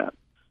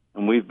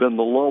 And we've been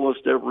the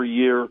lowest every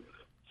year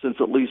since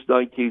at least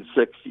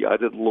 1960. I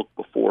didn't look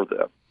before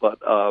that. But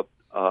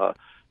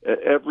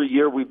every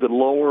year we've been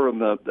lower,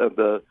 and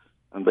the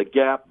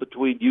gap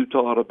between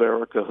Utah and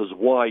America has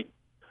widened.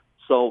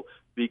 So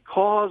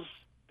because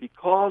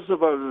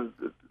of our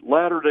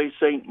Latter-day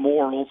Saint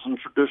morals and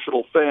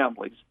traditional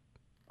families,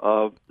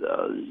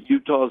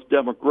 Utah is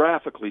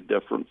demographically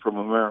different from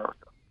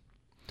America.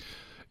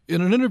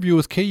 In an interview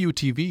with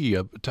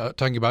KUTV,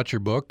 talking about your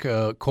book,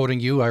 quoting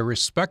you, I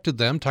respected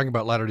them, talking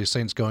about Latter-day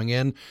Saints going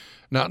in,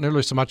 not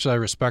nearly so much as I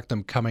respect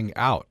them coming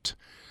out.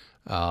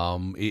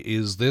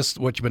 Is this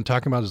what you've been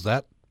talking about? Is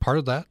that part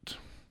of that?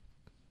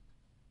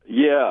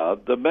 Yeah.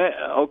 The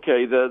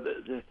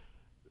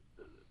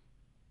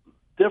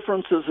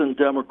differences in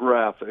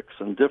demographics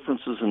and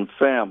differences in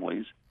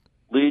families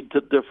lead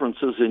to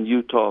differences in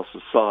Utah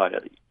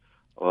society.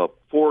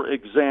 For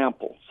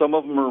example, some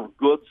of them are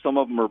good, some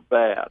of them are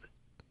bad.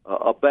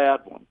 A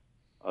bad one.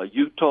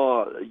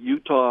 Utah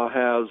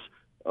has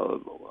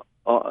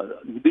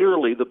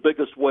nearly the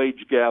biggest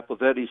wage gap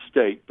of any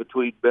state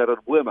between men and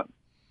women.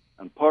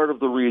 And part of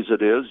the reason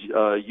is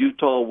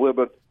Utah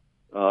women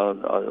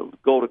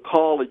go to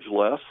college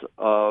less,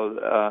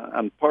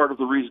 and part of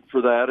the reason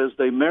for that is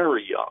they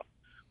marry young.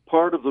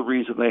 Part of the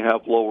reason they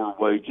have lower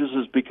wages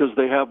is because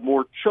they have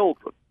more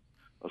children.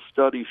 A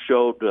study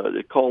showed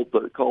it called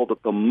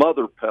it the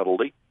mother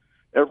penalty.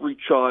 Every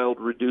child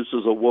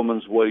reduces a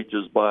woman's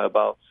wages by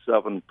about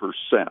 7%.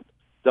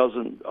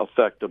 Doesn't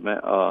affect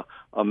a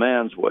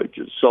man's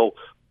wages. So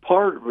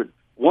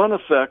one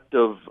effect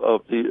of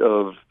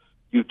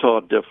Utah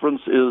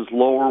difference is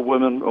lower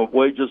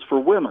wages for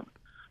women.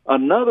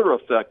 Another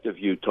effect of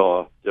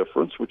Utah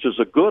difference, which is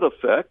a good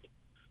effect,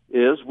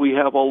 is we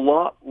have a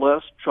lot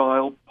less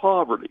child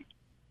poverty.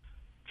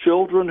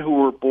 Children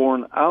who are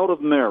born out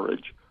of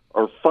marriage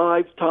are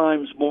 5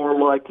 times more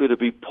likely to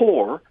be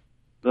poor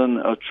than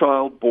a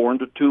child born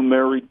to 2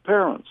 married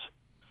parents.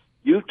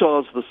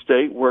 Utah is the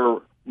state where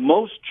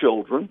most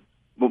children,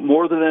 but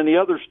more than any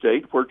other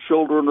state, where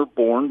children are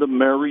born to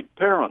married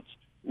parents,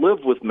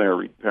 live with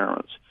married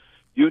parents.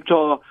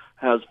 Utah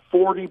has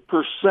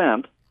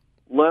 40%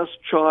 less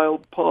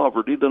child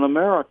poverty than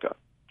America.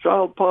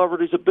 Child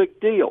poverty is a big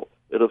deal.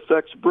 It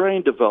affects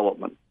brain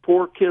development.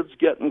 Poor kids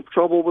get in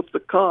trouble with the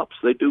cops.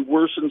 They do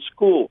worse in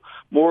school,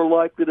 more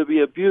likely to be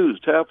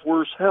abused, have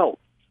worse health.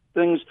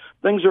 Things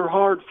are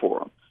hard for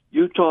them.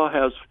 Utah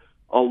has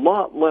a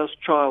lot less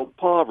child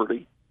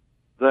poverty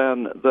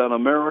than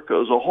America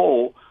as a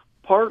whole,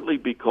 partly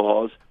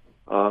because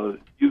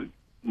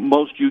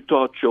most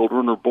Utah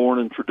children are born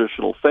in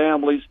traditional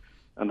families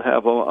and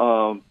have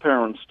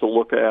parents to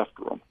look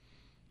after them.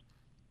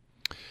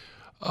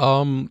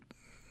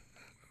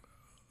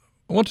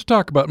 I want to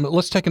talk about.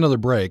 Let's take another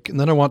break, and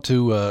then I want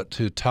to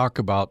talk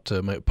about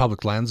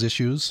public lands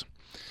issues.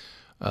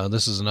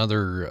 This is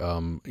another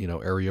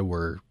area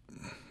where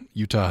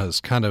Utah has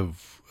kind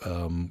of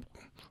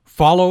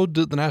followed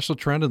the national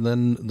trend and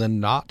then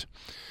not.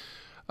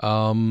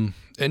 And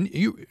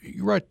you're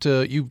right.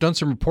 You've done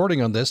some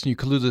reporting on this, and you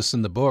include this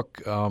in the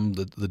book.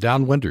 The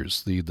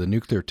downwinders, the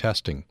nuclear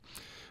testing,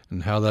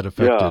 and how that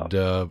affected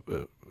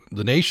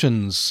the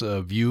nation's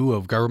view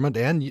of government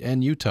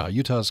and Utah.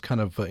 Utah is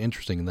kind of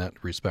interesting in that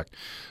respect.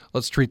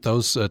 Let's treat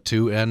those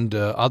two and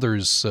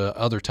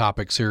other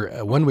topics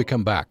here when we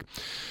come back.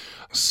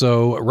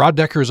 So Rod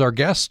Decker is our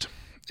guest,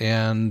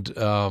 and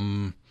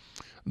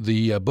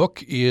the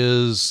book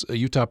is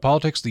Utah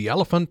Politics, The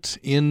Elephant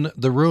in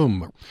the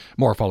Room.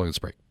 More following this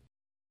break.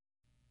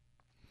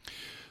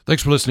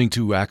 Thanks for listening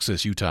to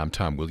Access Utah. I'm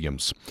Tom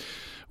Williams.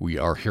 We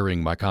are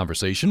hearing my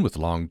conversation with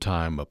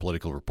longtime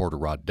political reporter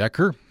Rod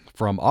Decker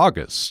from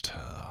August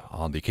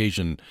on the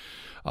occasion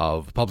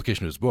of the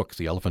publication of his book,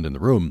 The Elephant in the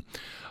Room.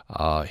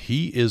 Rod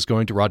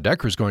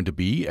Decker is going to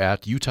be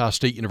at Utah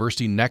State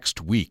University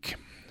next week.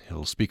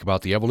 He'll speak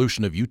about the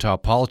evolution of Utah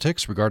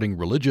politics regarding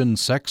religion,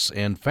 sex,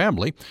 and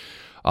family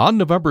on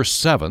November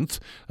 7th.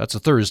 That's a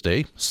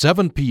Thursday,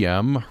 7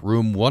 p.m.,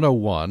 room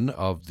 101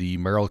 of the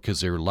Merrill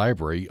Kazir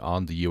Library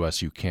on the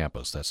USU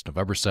campus. That's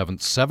November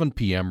 7th, 7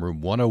 p.m.,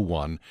 room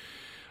 101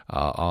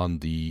 on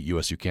the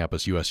USU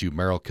campus, USU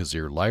Merrill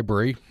Kazir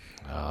Library.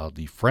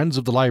 The Friends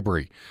of the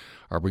Library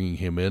are bringing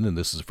him in, and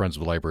this is a Friends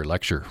of the Library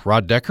lecture.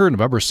 Rod Decker,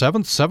 November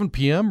 7th, 7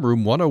 p.m.,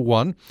 room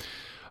 101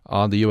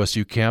 on the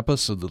USU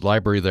campus of the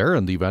library there,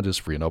 and the event is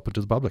free and open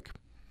to the public.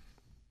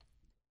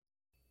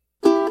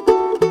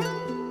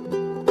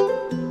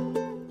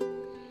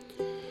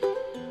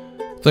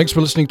 Thanks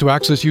for listening to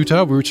Access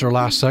Utah. We reached our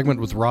last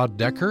segment with Rod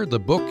Decker. The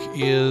book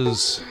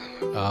is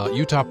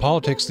Utah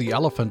Politics, The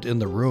Elephant in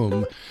the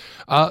Room.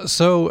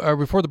 So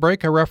before the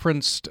break, I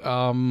referenced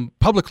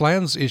public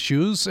lands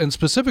issues, and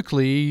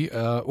specifically,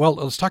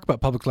 let's talk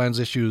about public lands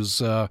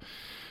issues.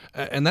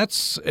 And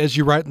that's, as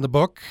you write in the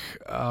book,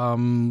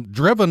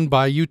 driven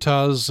by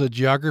Utah's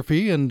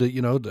geography and,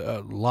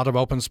 a lot of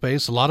open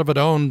space, a lot of it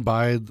owned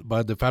by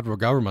the federal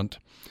government.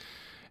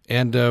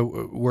 And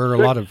where a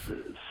lot of...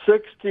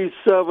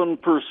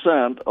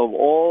 67% of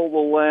all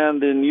the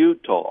land in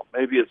Utah,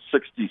 maybe it's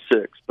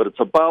 66, but it's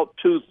about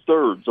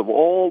two-thirds of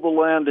all the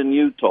land in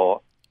Utah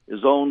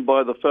is owned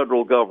by the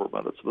federal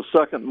government. It's the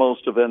second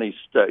most of any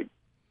state.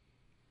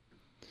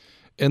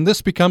 And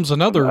this becomes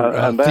another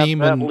theme.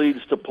 That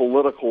leads to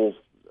political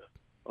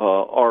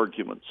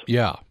arguments.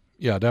 Yeah,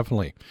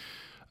 definitely.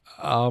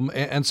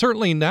 And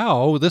certainly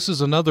now, this is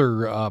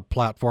another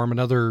platform,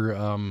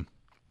 another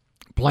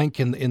plank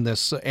in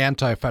this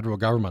anti-federal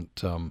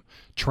government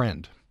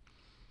trend.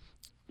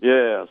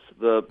 Yes,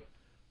 the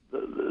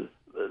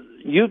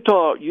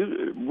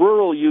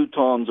rural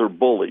Utahns are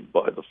bullied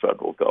by the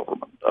federal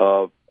government,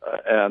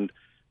 and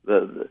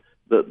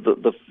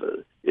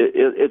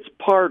it's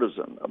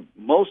partisan.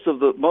 Most of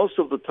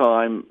the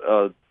time,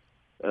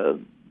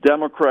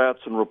 Democrats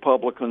and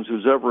Republicans,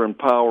 who's ever in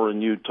power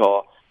in in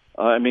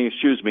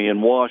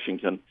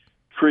Washington,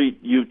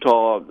 treat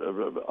Utah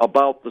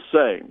about the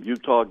same.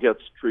 Utah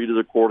gets treated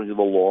according to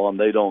the law, and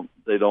they don't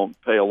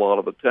pay a lot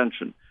of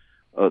attention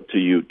to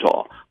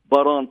Utah.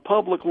 But on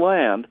public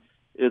land,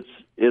 it's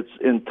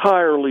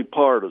entirely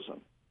partisan.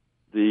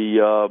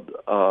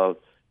 The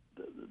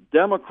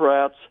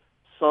Democrats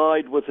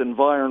side with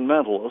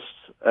environmentalists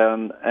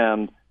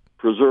and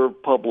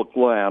preserve public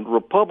land.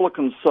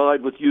 Republicans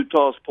side with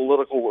Utah's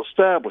political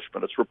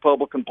establishment. It's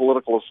Republican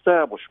political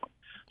establishment.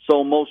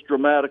 So most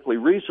dramatically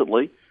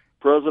recently,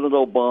 President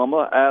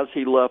Obama, as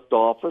he left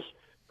office,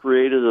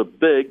 created a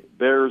big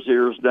Bears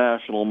Ears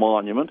National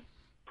Monument.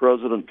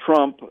 President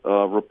Trump,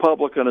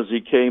 Republican as he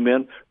came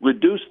in,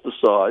 reduced the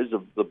size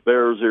of the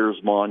Bears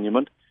Ears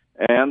Monument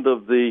and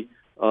of the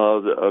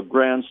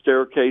Grand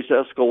Staircase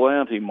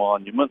Escalante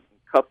Monument,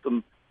 cut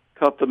them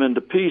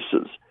into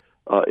pieces.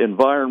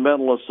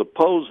 Environmentalists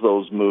opposed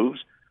those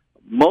moves.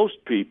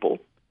 Most people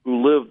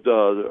who lived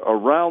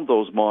around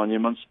those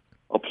monuments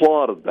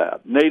applauded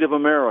that. Native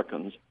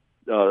Americans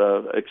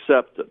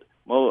accepted,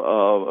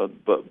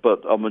 but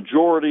a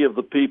majority of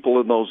the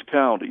people in those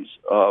counties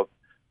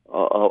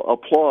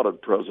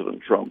applauded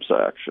President Trump's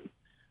action.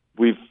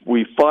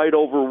 We fight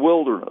over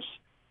wilderness.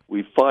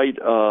 We fight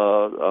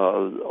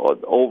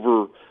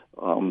over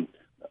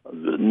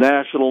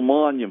national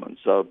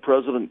monuments.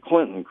 President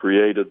Clinton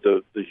created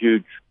the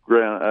huge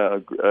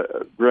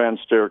Grand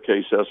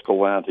Staircase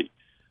Escalante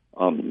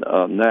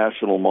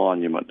national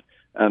monument,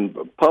 and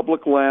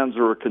public lands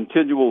are a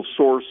continual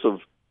source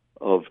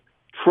of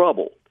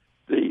trouble.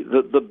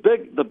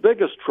 The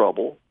biggest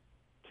trouble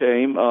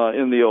came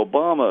in the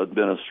Obama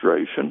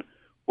administration,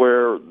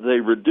 where they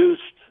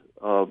reduced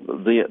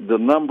the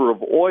number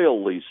of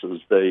oil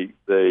leases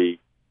they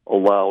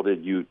allowed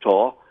in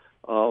Utah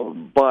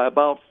by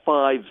about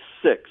 5/6,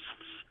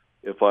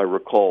 if I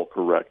recall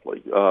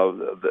correctly.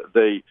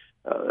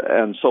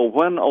 And so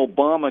when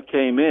Obama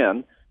came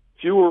in,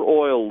 fewer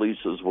oil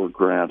leases were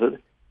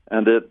granted,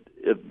 and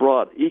it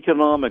brought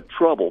economic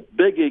trouble,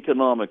 big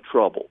economic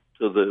trouble,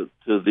 to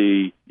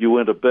the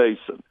Uinta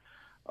Basin.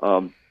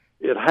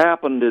 It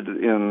happened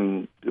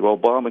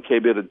Obama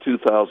came in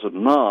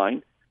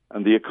 2009,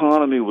 and the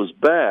economy was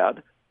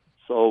bad.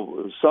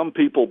 So some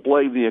people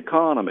blame the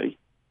economy,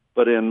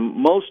 but in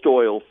most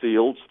oil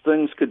fields,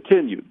 things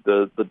continued.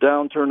 The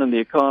downturn in the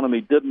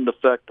economy didn't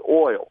affect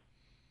oil.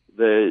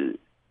 The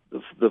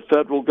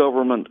federal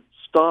government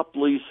stopped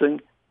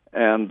leasing,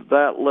 and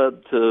that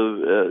led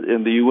to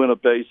in the Uinta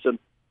Basin,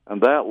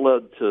 and that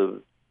led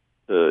to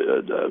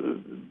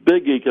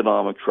big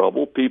economic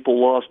trouble. People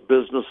lost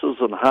businesses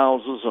and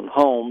houses and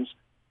homes.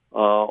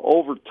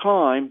 Over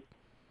time,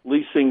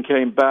 leasing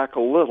came back a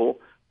little,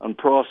 and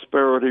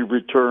prosperity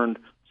returned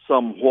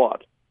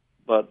somewhat.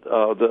 But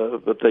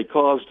they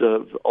caused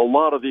a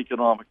lot of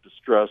economic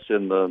distress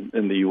in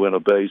the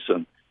Uinta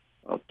Basin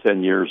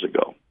 10 years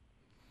ago.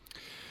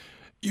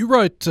 You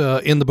write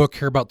in the book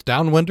here about the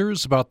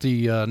downwinders, about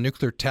the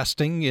nuclear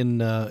testing in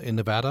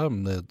Nevada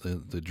and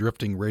the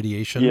drifting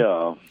radiation.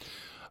 Yeah.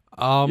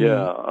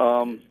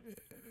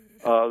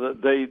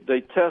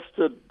 They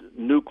tested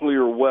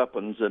nuclear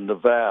weapons in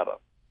Nevada,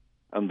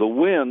 and the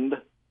wind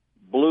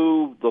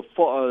blew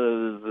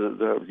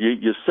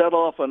you set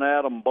off an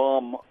atom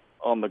bomb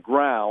on the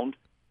ground,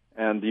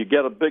 and you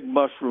get a big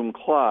mushroom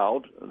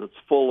cloud that's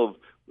full of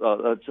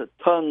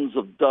tons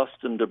of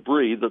dust and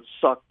debris that's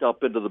sucked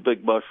up into the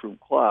big mushroom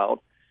cloud.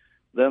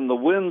 Then the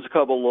winds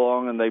come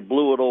along and they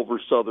blew it over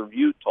southern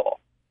Utah.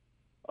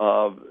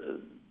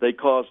 They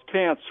caused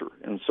cancer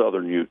in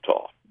southern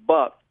Utah,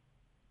 but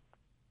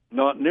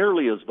not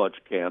nearly as much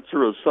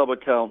cancer as some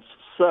accounts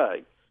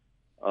say.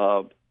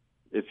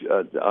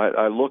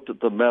 I looked at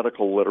the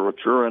medical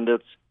literature, and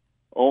it's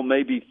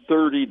maybe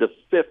 30 to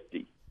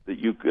 50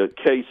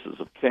 cases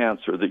of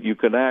cancer that you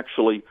can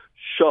actually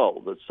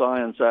show, that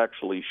science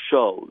actually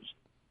shows.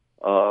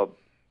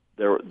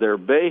 There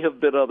may have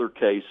been other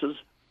cases,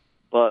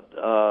 but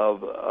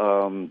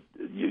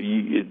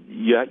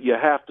you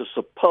have to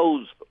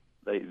suppose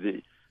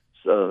them.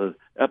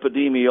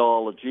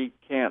 Epidemiology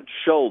can't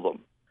show them.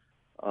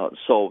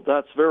 So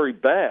that's very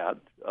bad.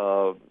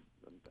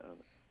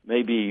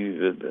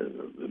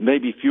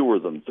 Maybe fewer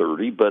than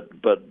 30, but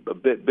a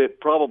bit,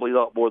 probably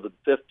not more than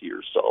 50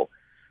 or so,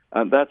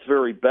 and that's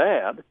very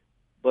bad.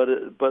 But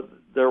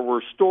there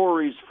were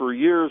stories for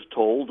years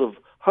told of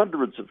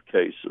hundreds of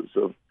cases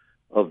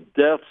of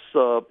deaths,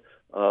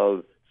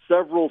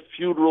 several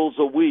funerals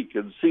a week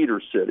in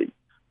Cedar City,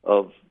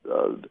 of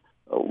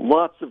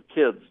lots of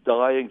kids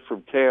dying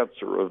from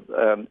cancer,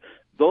 and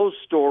those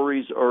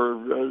stories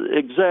are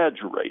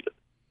exaggerated.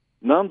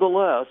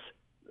 Nonetheless,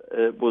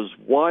 it was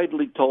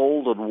widely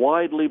told and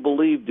widely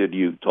believed in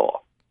Utah.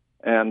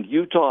 And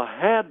Utah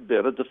had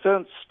been a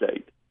defense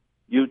state.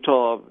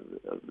 Utah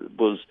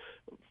was,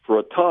 for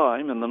a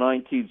time in the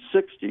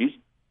 1960s,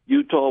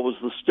 Utah was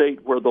the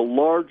state where the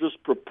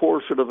largest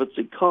proportion of its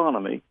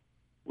economy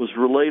was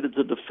related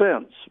to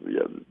defense.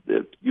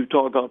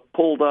 Utah got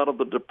pulled out of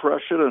the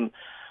Depression,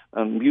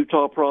 and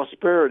Utah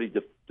prosperity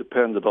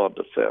depended on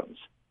defense.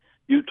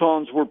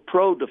 Utahns were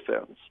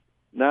pro-defense.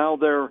 Now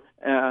they're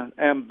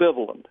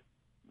ambivalent.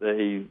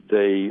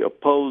 They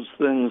oppose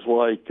things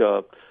like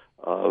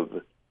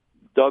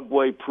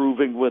Dugway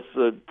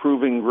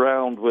proving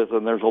ground with,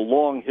 and there's a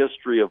long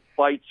history of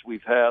fights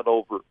we've had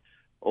over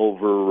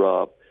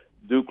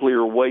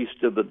nuclear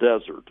waste in the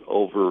desert,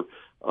 over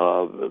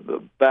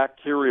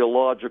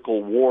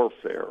bacteriological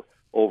warfare,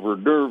 over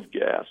nerve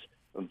gas,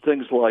 and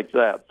things like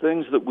that.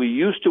 Things that we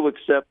used to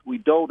accept, we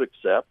don't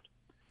accept,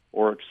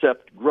 or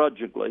accept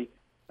grudgingly.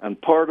 And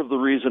part of the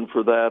reason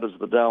for that is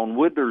the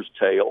downwinder's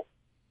tale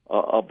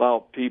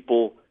about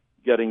people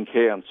getting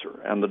cancer.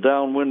 And the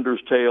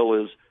downwinder's tale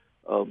is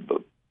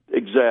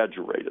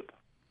exaggerated.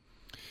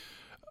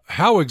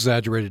 How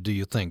exaggerated do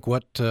you think?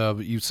 What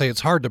you say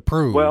it's hard to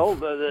prove? Well,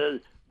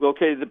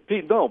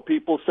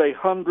 people say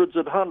hundreds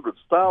and hundreds,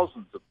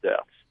 thousands of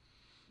deaths.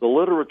 The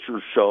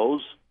literature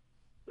shows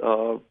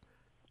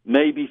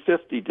maybe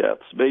 50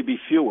 deaths, maybe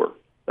fewer.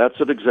 That's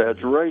an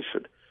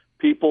exaggeration.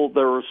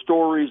 There are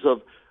stories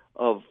of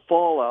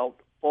fallout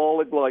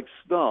falling like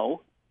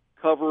snow,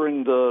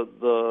 covering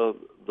the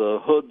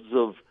hoods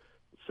of,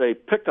 say,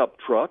 pickup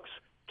trucks.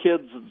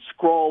 Kids would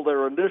scrawl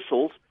their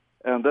initials,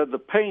 and then the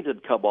paint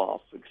had come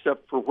off,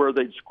 except for where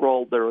they'd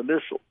scrawled their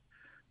initials.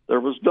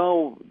 There's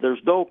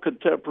no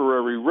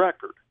contemporary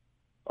record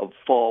of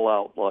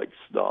fallout like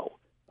snow.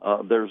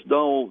 There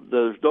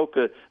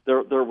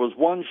was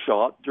one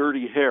shot,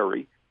 Dirty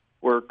Harry,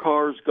 where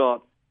cars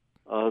got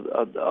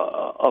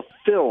a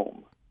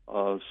film.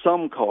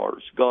 Some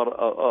cars got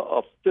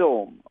a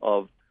film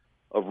of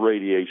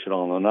radiation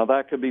on them. Now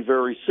that could be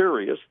very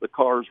serious. The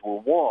cars were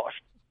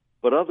washed,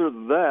 but other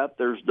than that,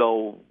 there's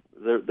no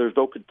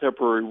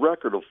contemporary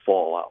record of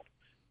fallout.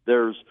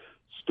 There's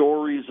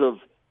stories of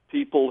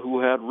people who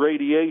had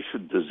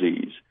radiation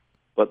disease,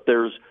 but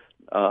there's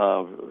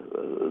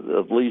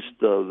at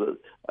least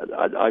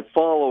I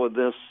follow in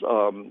this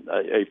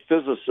a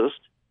physicist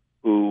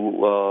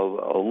who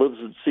lives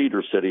in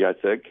Cedar City, I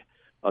think,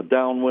 a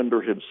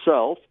downwinder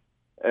himself,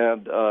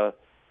 and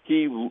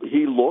he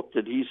looked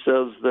and he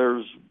says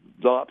there's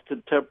not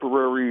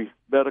contemporary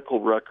medical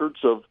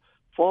records of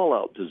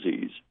fallout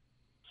disease.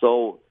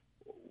 So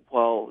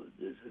while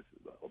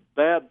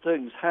bad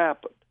things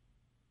happened,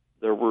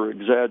 there were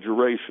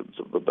exaggerations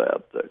of the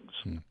bad things.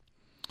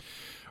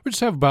 We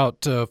just have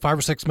about 5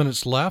 or 6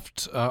 minutes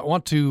left. I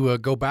want to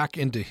go back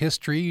into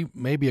history.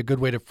 Maybe a good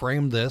way to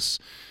frame this.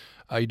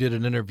 You did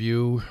an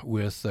interview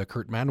with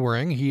Kurt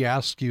Manwaring. He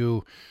asked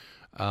you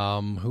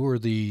who are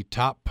the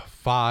top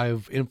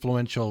 5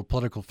 influential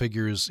political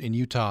figures in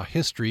Utah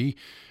history.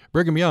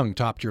 Brigham Young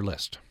topped your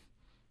list.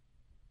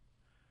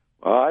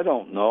 I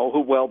don't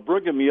know. Well,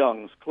 Brigham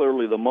Young's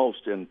clearly the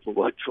most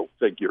influential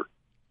figure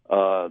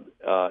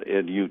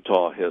in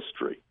Utah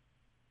history.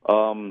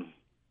 Then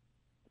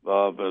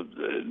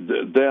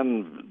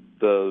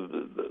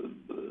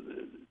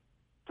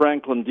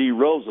Franklin D.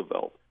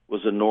 Roosevelt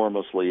was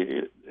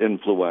enormously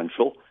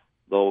influential,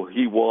 though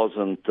he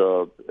wasn't.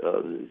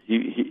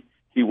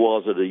 He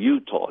wasn't a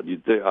Utah.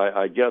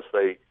 I guess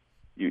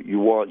you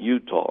want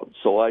Utah.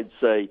 So I'd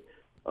say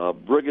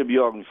Brigham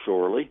Young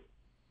surely.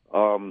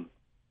 Cal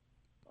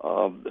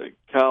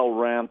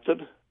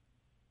Rampton,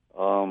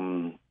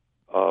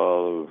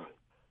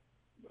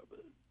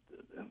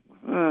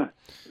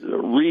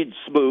 Reed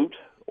Smoot,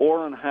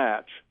 Orrin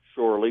Hatch.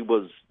 Surely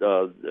was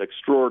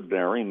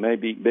extraordinary.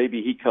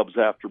 Maybe he comes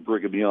after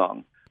Brigham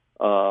Young,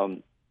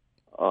 and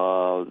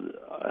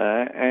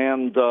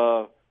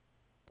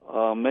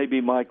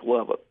maybe Mike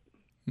Leavitt.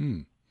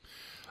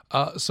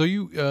 So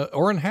you,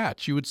 Orrin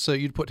Hatch, you would say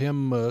you'd put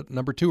him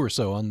number 2 or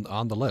so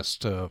on the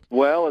list.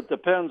 Well, it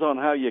depends on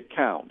how you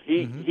count.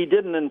 He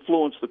didn't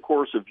influence the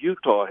course of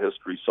Utah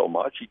history so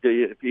much.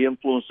 He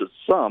influenced it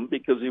some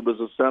because he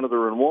was a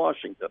senator in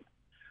Washington,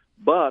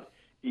 but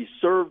he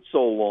served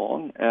so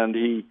long, and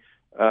he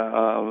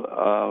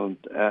had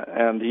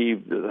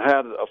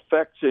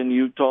effects in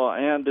Utah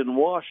and in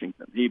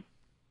Washington. He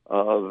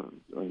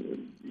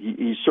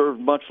served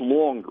much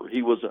longer.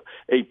 He was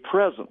a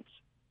presence.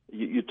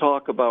 You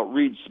talk about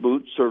Reed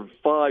Smoot served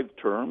 5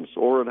 terms,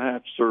 Orrin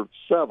Hatch served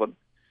 7,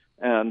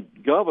 and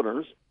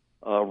governors,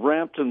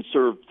 Rampton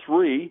served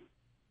 3.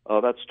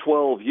 That's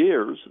 12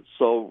 years.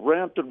 So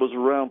Rampton was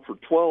around for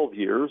 12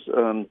 years,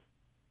 and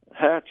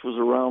Hatch was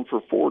around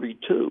for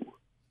 42.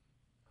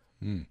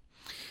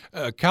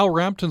 Cal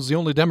Rampton's the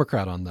only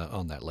Democrat on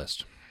that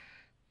list.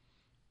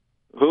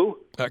 Who?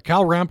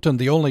 Cal Rampton,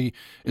 the only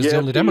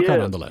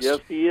Democrat on the list. Yes,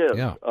 he is.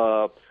 Yeah.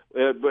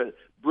 But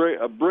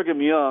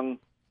Brigham Young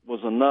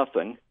was a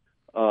nothing.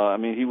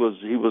 He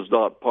was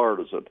not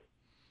partisan.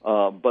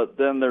 But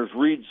then there's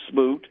Reed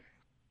Smoot,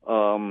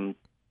 Mike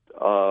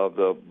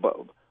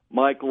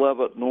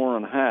Leavitt, and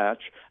Orrin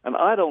Hatch, and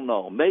I don't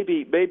know.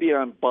 Maybe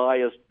I'm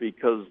biased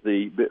because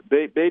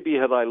maybe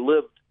had I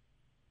lived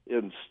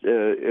in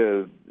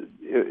the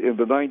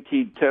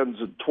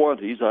 1910s and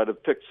 20s, I'd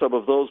have picked some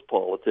of those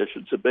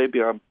politicians, and maybe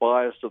I'm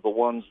biased to the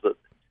ones that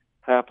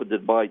happened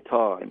in my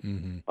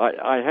time.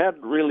 I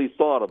hadn't really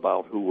thought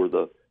about who were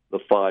the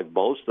 5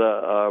 most,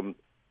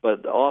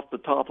 but off the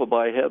top of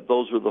my head,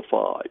 those are the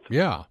 5.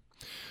 Yeah.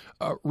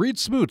 Reed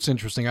Smoot's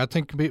interesting. I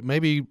think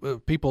maybe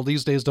people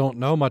these days don't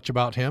know much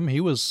about him. He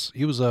was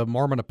a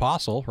Mormon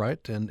apostle,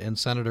 right, and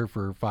senator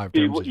for 5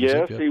 terms.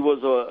 Yes, he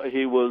was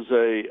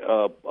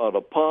an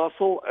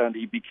apostle, and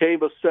he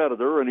became a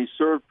senator, and he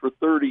served for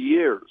 30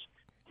 years.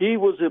 He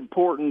was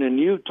important in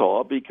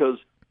Utah because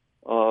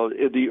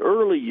in the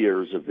early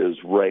years of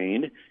his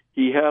reign,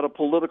 he had a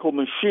political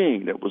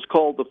machine. It was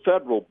called the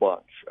Federal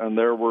Bunch, and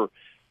there were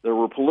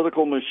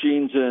political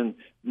machines in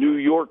New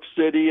York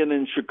City and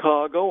in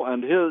Chicago,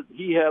 and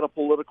he had a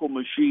political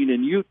machine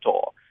in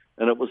Utah,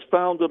 and it was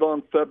founded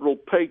on federal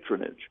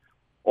patronage.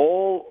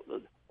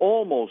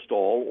 Almost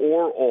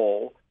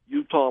all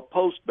Utah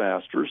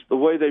postmasters, the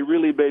way they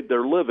really made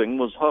their living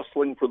was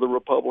hustling for the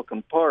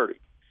Republican Party.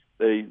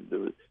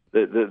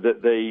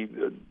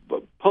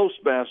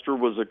 Postmaster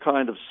was a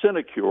kind of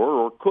sinecure,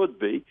 or could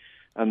be,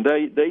 and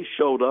they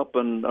showed up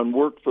and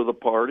worked for the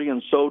party,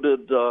 and so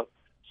did other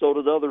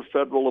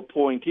federal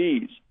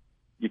appointees.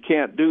 You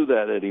can't do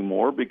that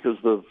anymore because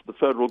the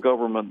federal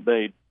government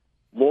made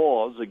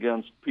laws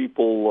against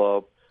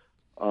people,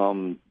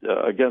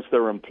 against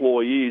their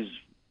employees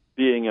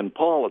being in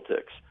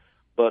politics.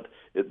 But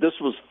this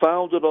was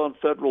founded on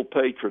federal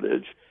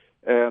patronage,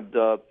 and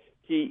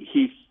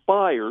he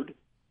fired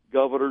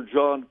Governor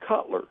John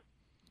Cutler.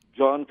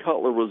 John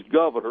Cutler was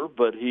governor,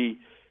 but he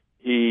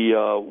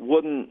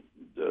wouldn't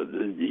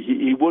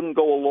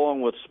go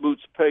along with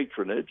Smoot's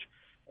patronage,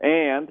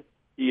 and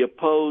he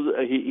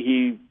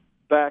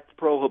backed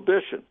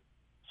prohibition.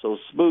 So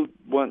Smoot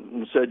went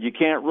and said, "You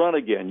can't run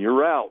again.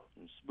 You're out."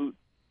 And Smoot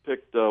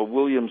picked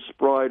William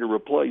Spry to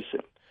replace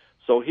him.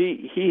 So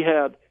he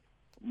had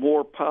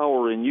more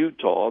power in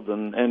Utah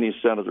than any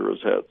senator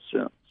has had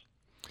since.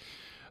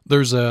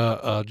 There's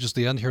just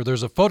the end here.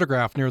 There's a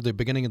photograph near the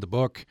beginning of the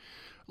book.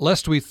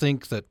 Lest we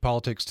think that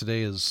politics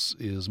today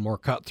is more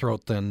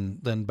cutthroat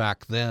than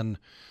back then.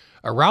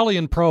 A rally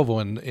in Provo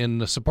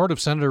in support of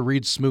Senator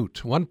Reed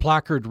Smoot. One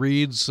placard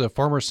reads,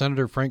 former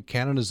Senator Frank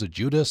Cannon is a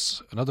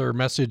Judas. Another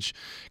message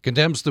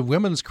condemns the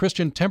Women's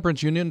Christian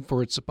Temperance Union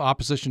for its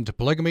opposition to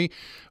polygamy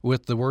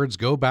with the words,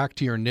 "Go back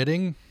to your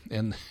knitting."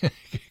 And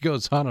it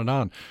goes on and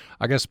on.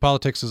 I guess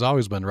politics has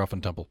always been rough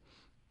and tumble.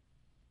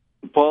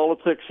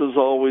 Politics has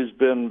always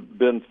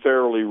been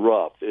fairly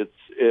rough. It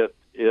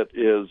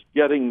is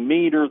getting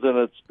meaner than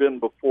it's been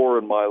before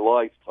in my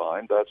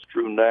lifetime. That's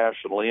true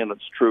nationally, and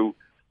it's true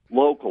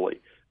locally,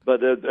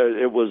 but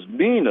it was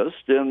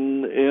meanest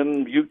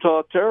in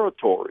Utah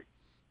Territory.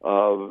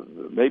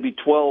 Maybe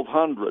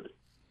 1,200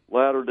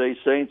 Latter-day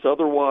Saints,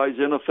 otherwise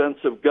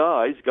inoffensive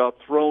guys, got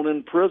thrown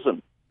in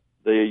prison.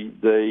 They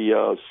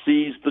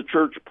seized the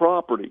church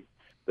property.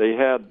 They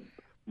had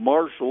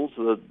marshals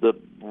that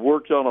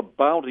worked on a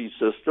bounty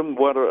system,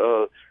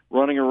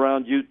 running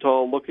around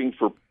Utah looking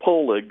for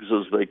poligs,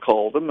 as they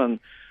called them,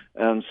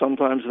 and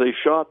sometimes they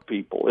shot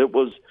people. It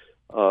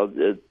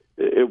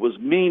was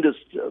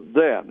meanest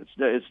then.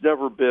 It's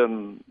never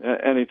been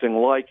anything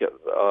like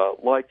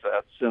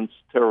that since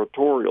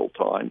territorial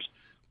times.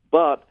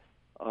 But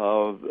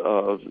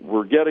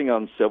were getting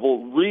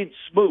uncivil. Reed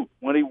Smoot,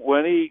 when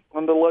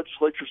the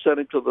legislature sent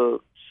him to the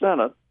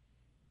Senate,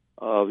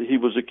 he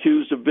was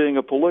accused of being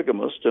a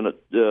polygamist, and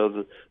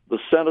the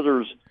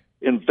senators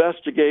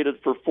investigated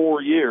for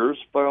 4 years,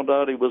 found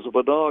out he was a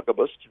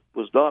monogamist,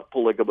 was not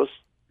polygamist,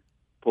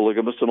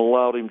 and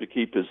allowed him to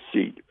keep his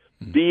seat.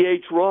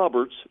 B.H.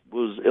 Roberts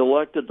was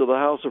elected to the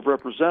House of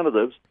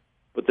Representatives,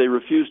 but they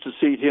refused to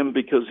seat him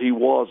because he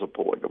was a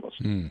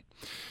polygamist.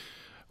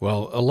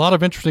 Well, a lot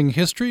of interesting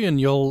history,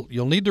 and you'll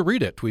need to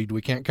read it.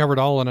 We can't cover it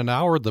all in an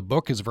hour. The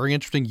book is very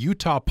interesting.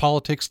 Utah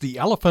Politics, The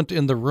Elephant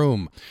in the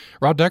Room.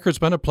 Rod Decker, it's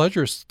been a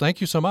pleasure.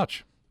 Thank you so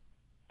much.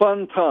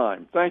 Fun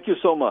time. Thank you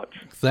so much.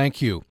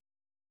 Thank you.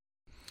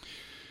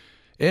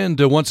 And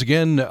once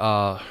again,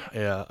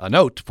 a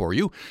note for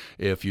you.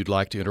 If you'd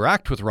like to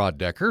interact with Rod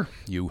Decker,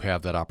 you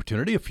have that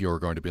opportunity if you're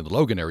going to be in the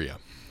Logan area.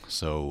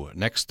 So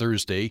next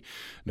Thursday,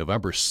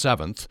 November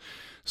 7th,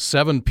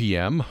 7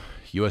 p.m.,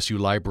 USU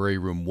Library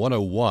Room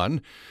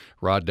 101,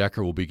 Rod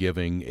Decker will be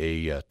giving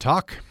a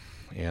talk,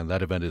 and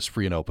that event is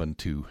free and open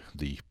to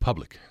the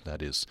public.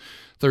 That is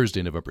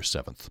Thursday, November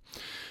 7th.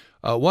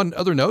 One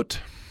other note,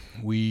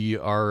 we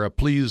are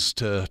pleased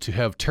to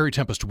have Terry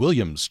Tempest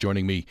Williams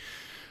joining me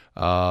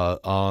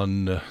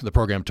on the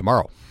program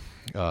tomorrow.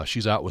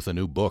 She's out with a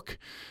new book.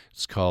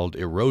 It's called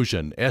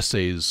Erosion,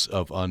 Essays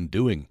of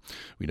Undoing.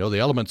 We know the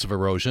elements of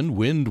erosion: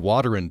 wind,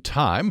 water, and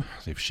time.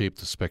 They've shaped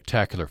the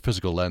spectacular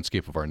physical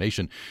landscape of our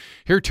nation.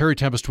 Here, Terry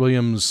Tempest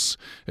Williams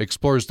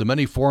explores the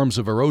many forms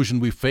of erosion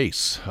we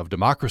face, of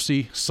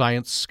democracy,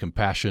 science,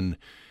 compassion,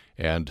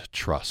 and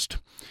trust.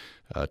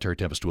 Terry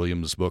Tempest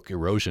Williams' book,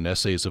 Erosion,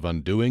 Essays of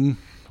Undoing.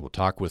 We'll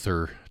talk with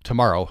her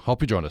tomorrow.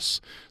 Hope you join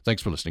us.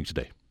 Thanks for listening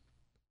today.